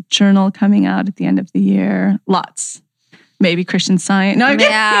we have a journal coming out at the end of the year. Lots. Maybe Christian Science. No,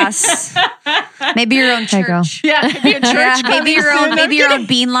 yes. Maybe your own church. Yeah, maybe a church. Maybe your own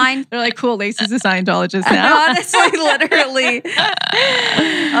bean line. They're like, cool, Lacey's a Scientologist now. Honestly, literally.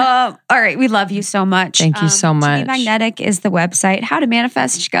 All right, we love you so much. Thank you so much. To Be Magnetic is the website. How to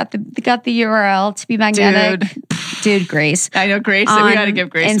Manifest. She got the URL. To Be Magnetic. Dude, Grace. I know Grace. We got to give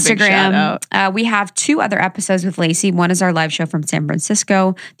Grace Instagram, a big shout out. We have 2 other episodes with Lacey. One is our live show from San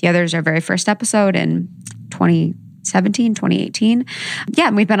Francisco. The other is our very first episode in 2018. Yeah,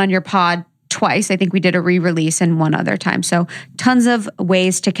 and we've been on your pod twice. I think we did a re-release and one other time. So tons of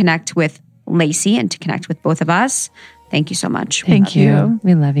ways to connect with Lacey and to connect with both of us. Thank you so much. Thank you.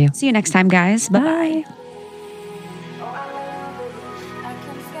 We love you. See you next time, guys. Bye.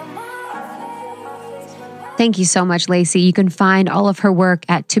 Thank you so much, Lacey. You can find all of her work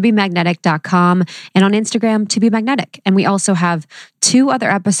at tobemagnetic.com and on Instagram, tobemagnetic. And we also have 2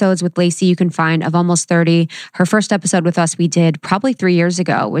 other episodes with Lacey you can find of Almost 30. Her first episode with us we did probably 3 years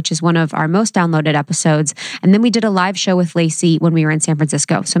ago, which is one of our most downloaded episodes. And then we did a live show with Lacey when we were in San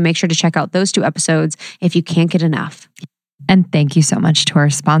Francisco. So make sure to check out those 2 episodes if you can't get enough. And thank you so much to our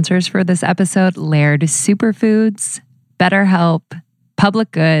sponsors for this episode, Laird Superfoods, BetterHelp,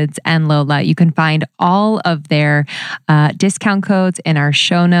 Public Goods, and Lola. You can find all of their discount codes in our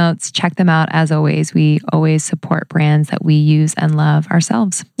show notes. Check them out. As always, we always support brands that we use and love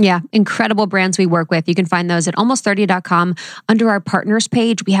ourselves. Yeah, incredible brands we work with. You can find those at almost30.com. Under our partners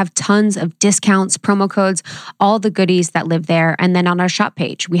page, we have tons of discounts, promo codes, all the goodies that live there. And then on our shop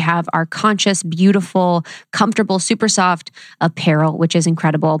page, we have our conscious, beautiful, comfortable, super soft apparel, which is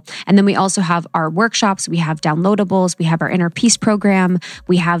incredible. And then we also have our workshops. We have downloadables. We have our Inner Peace program.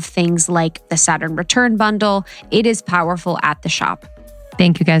 We have things like the Saturn Return Bundle. It is powerful at the shop.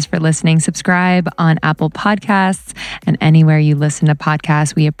 Thank you guys for listening. Subscribe on Apple Podcasts and anywhere you listen to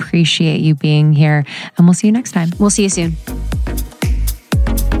podcasts. We appreciate you being here, and we'll see you next time. We'll see you soon.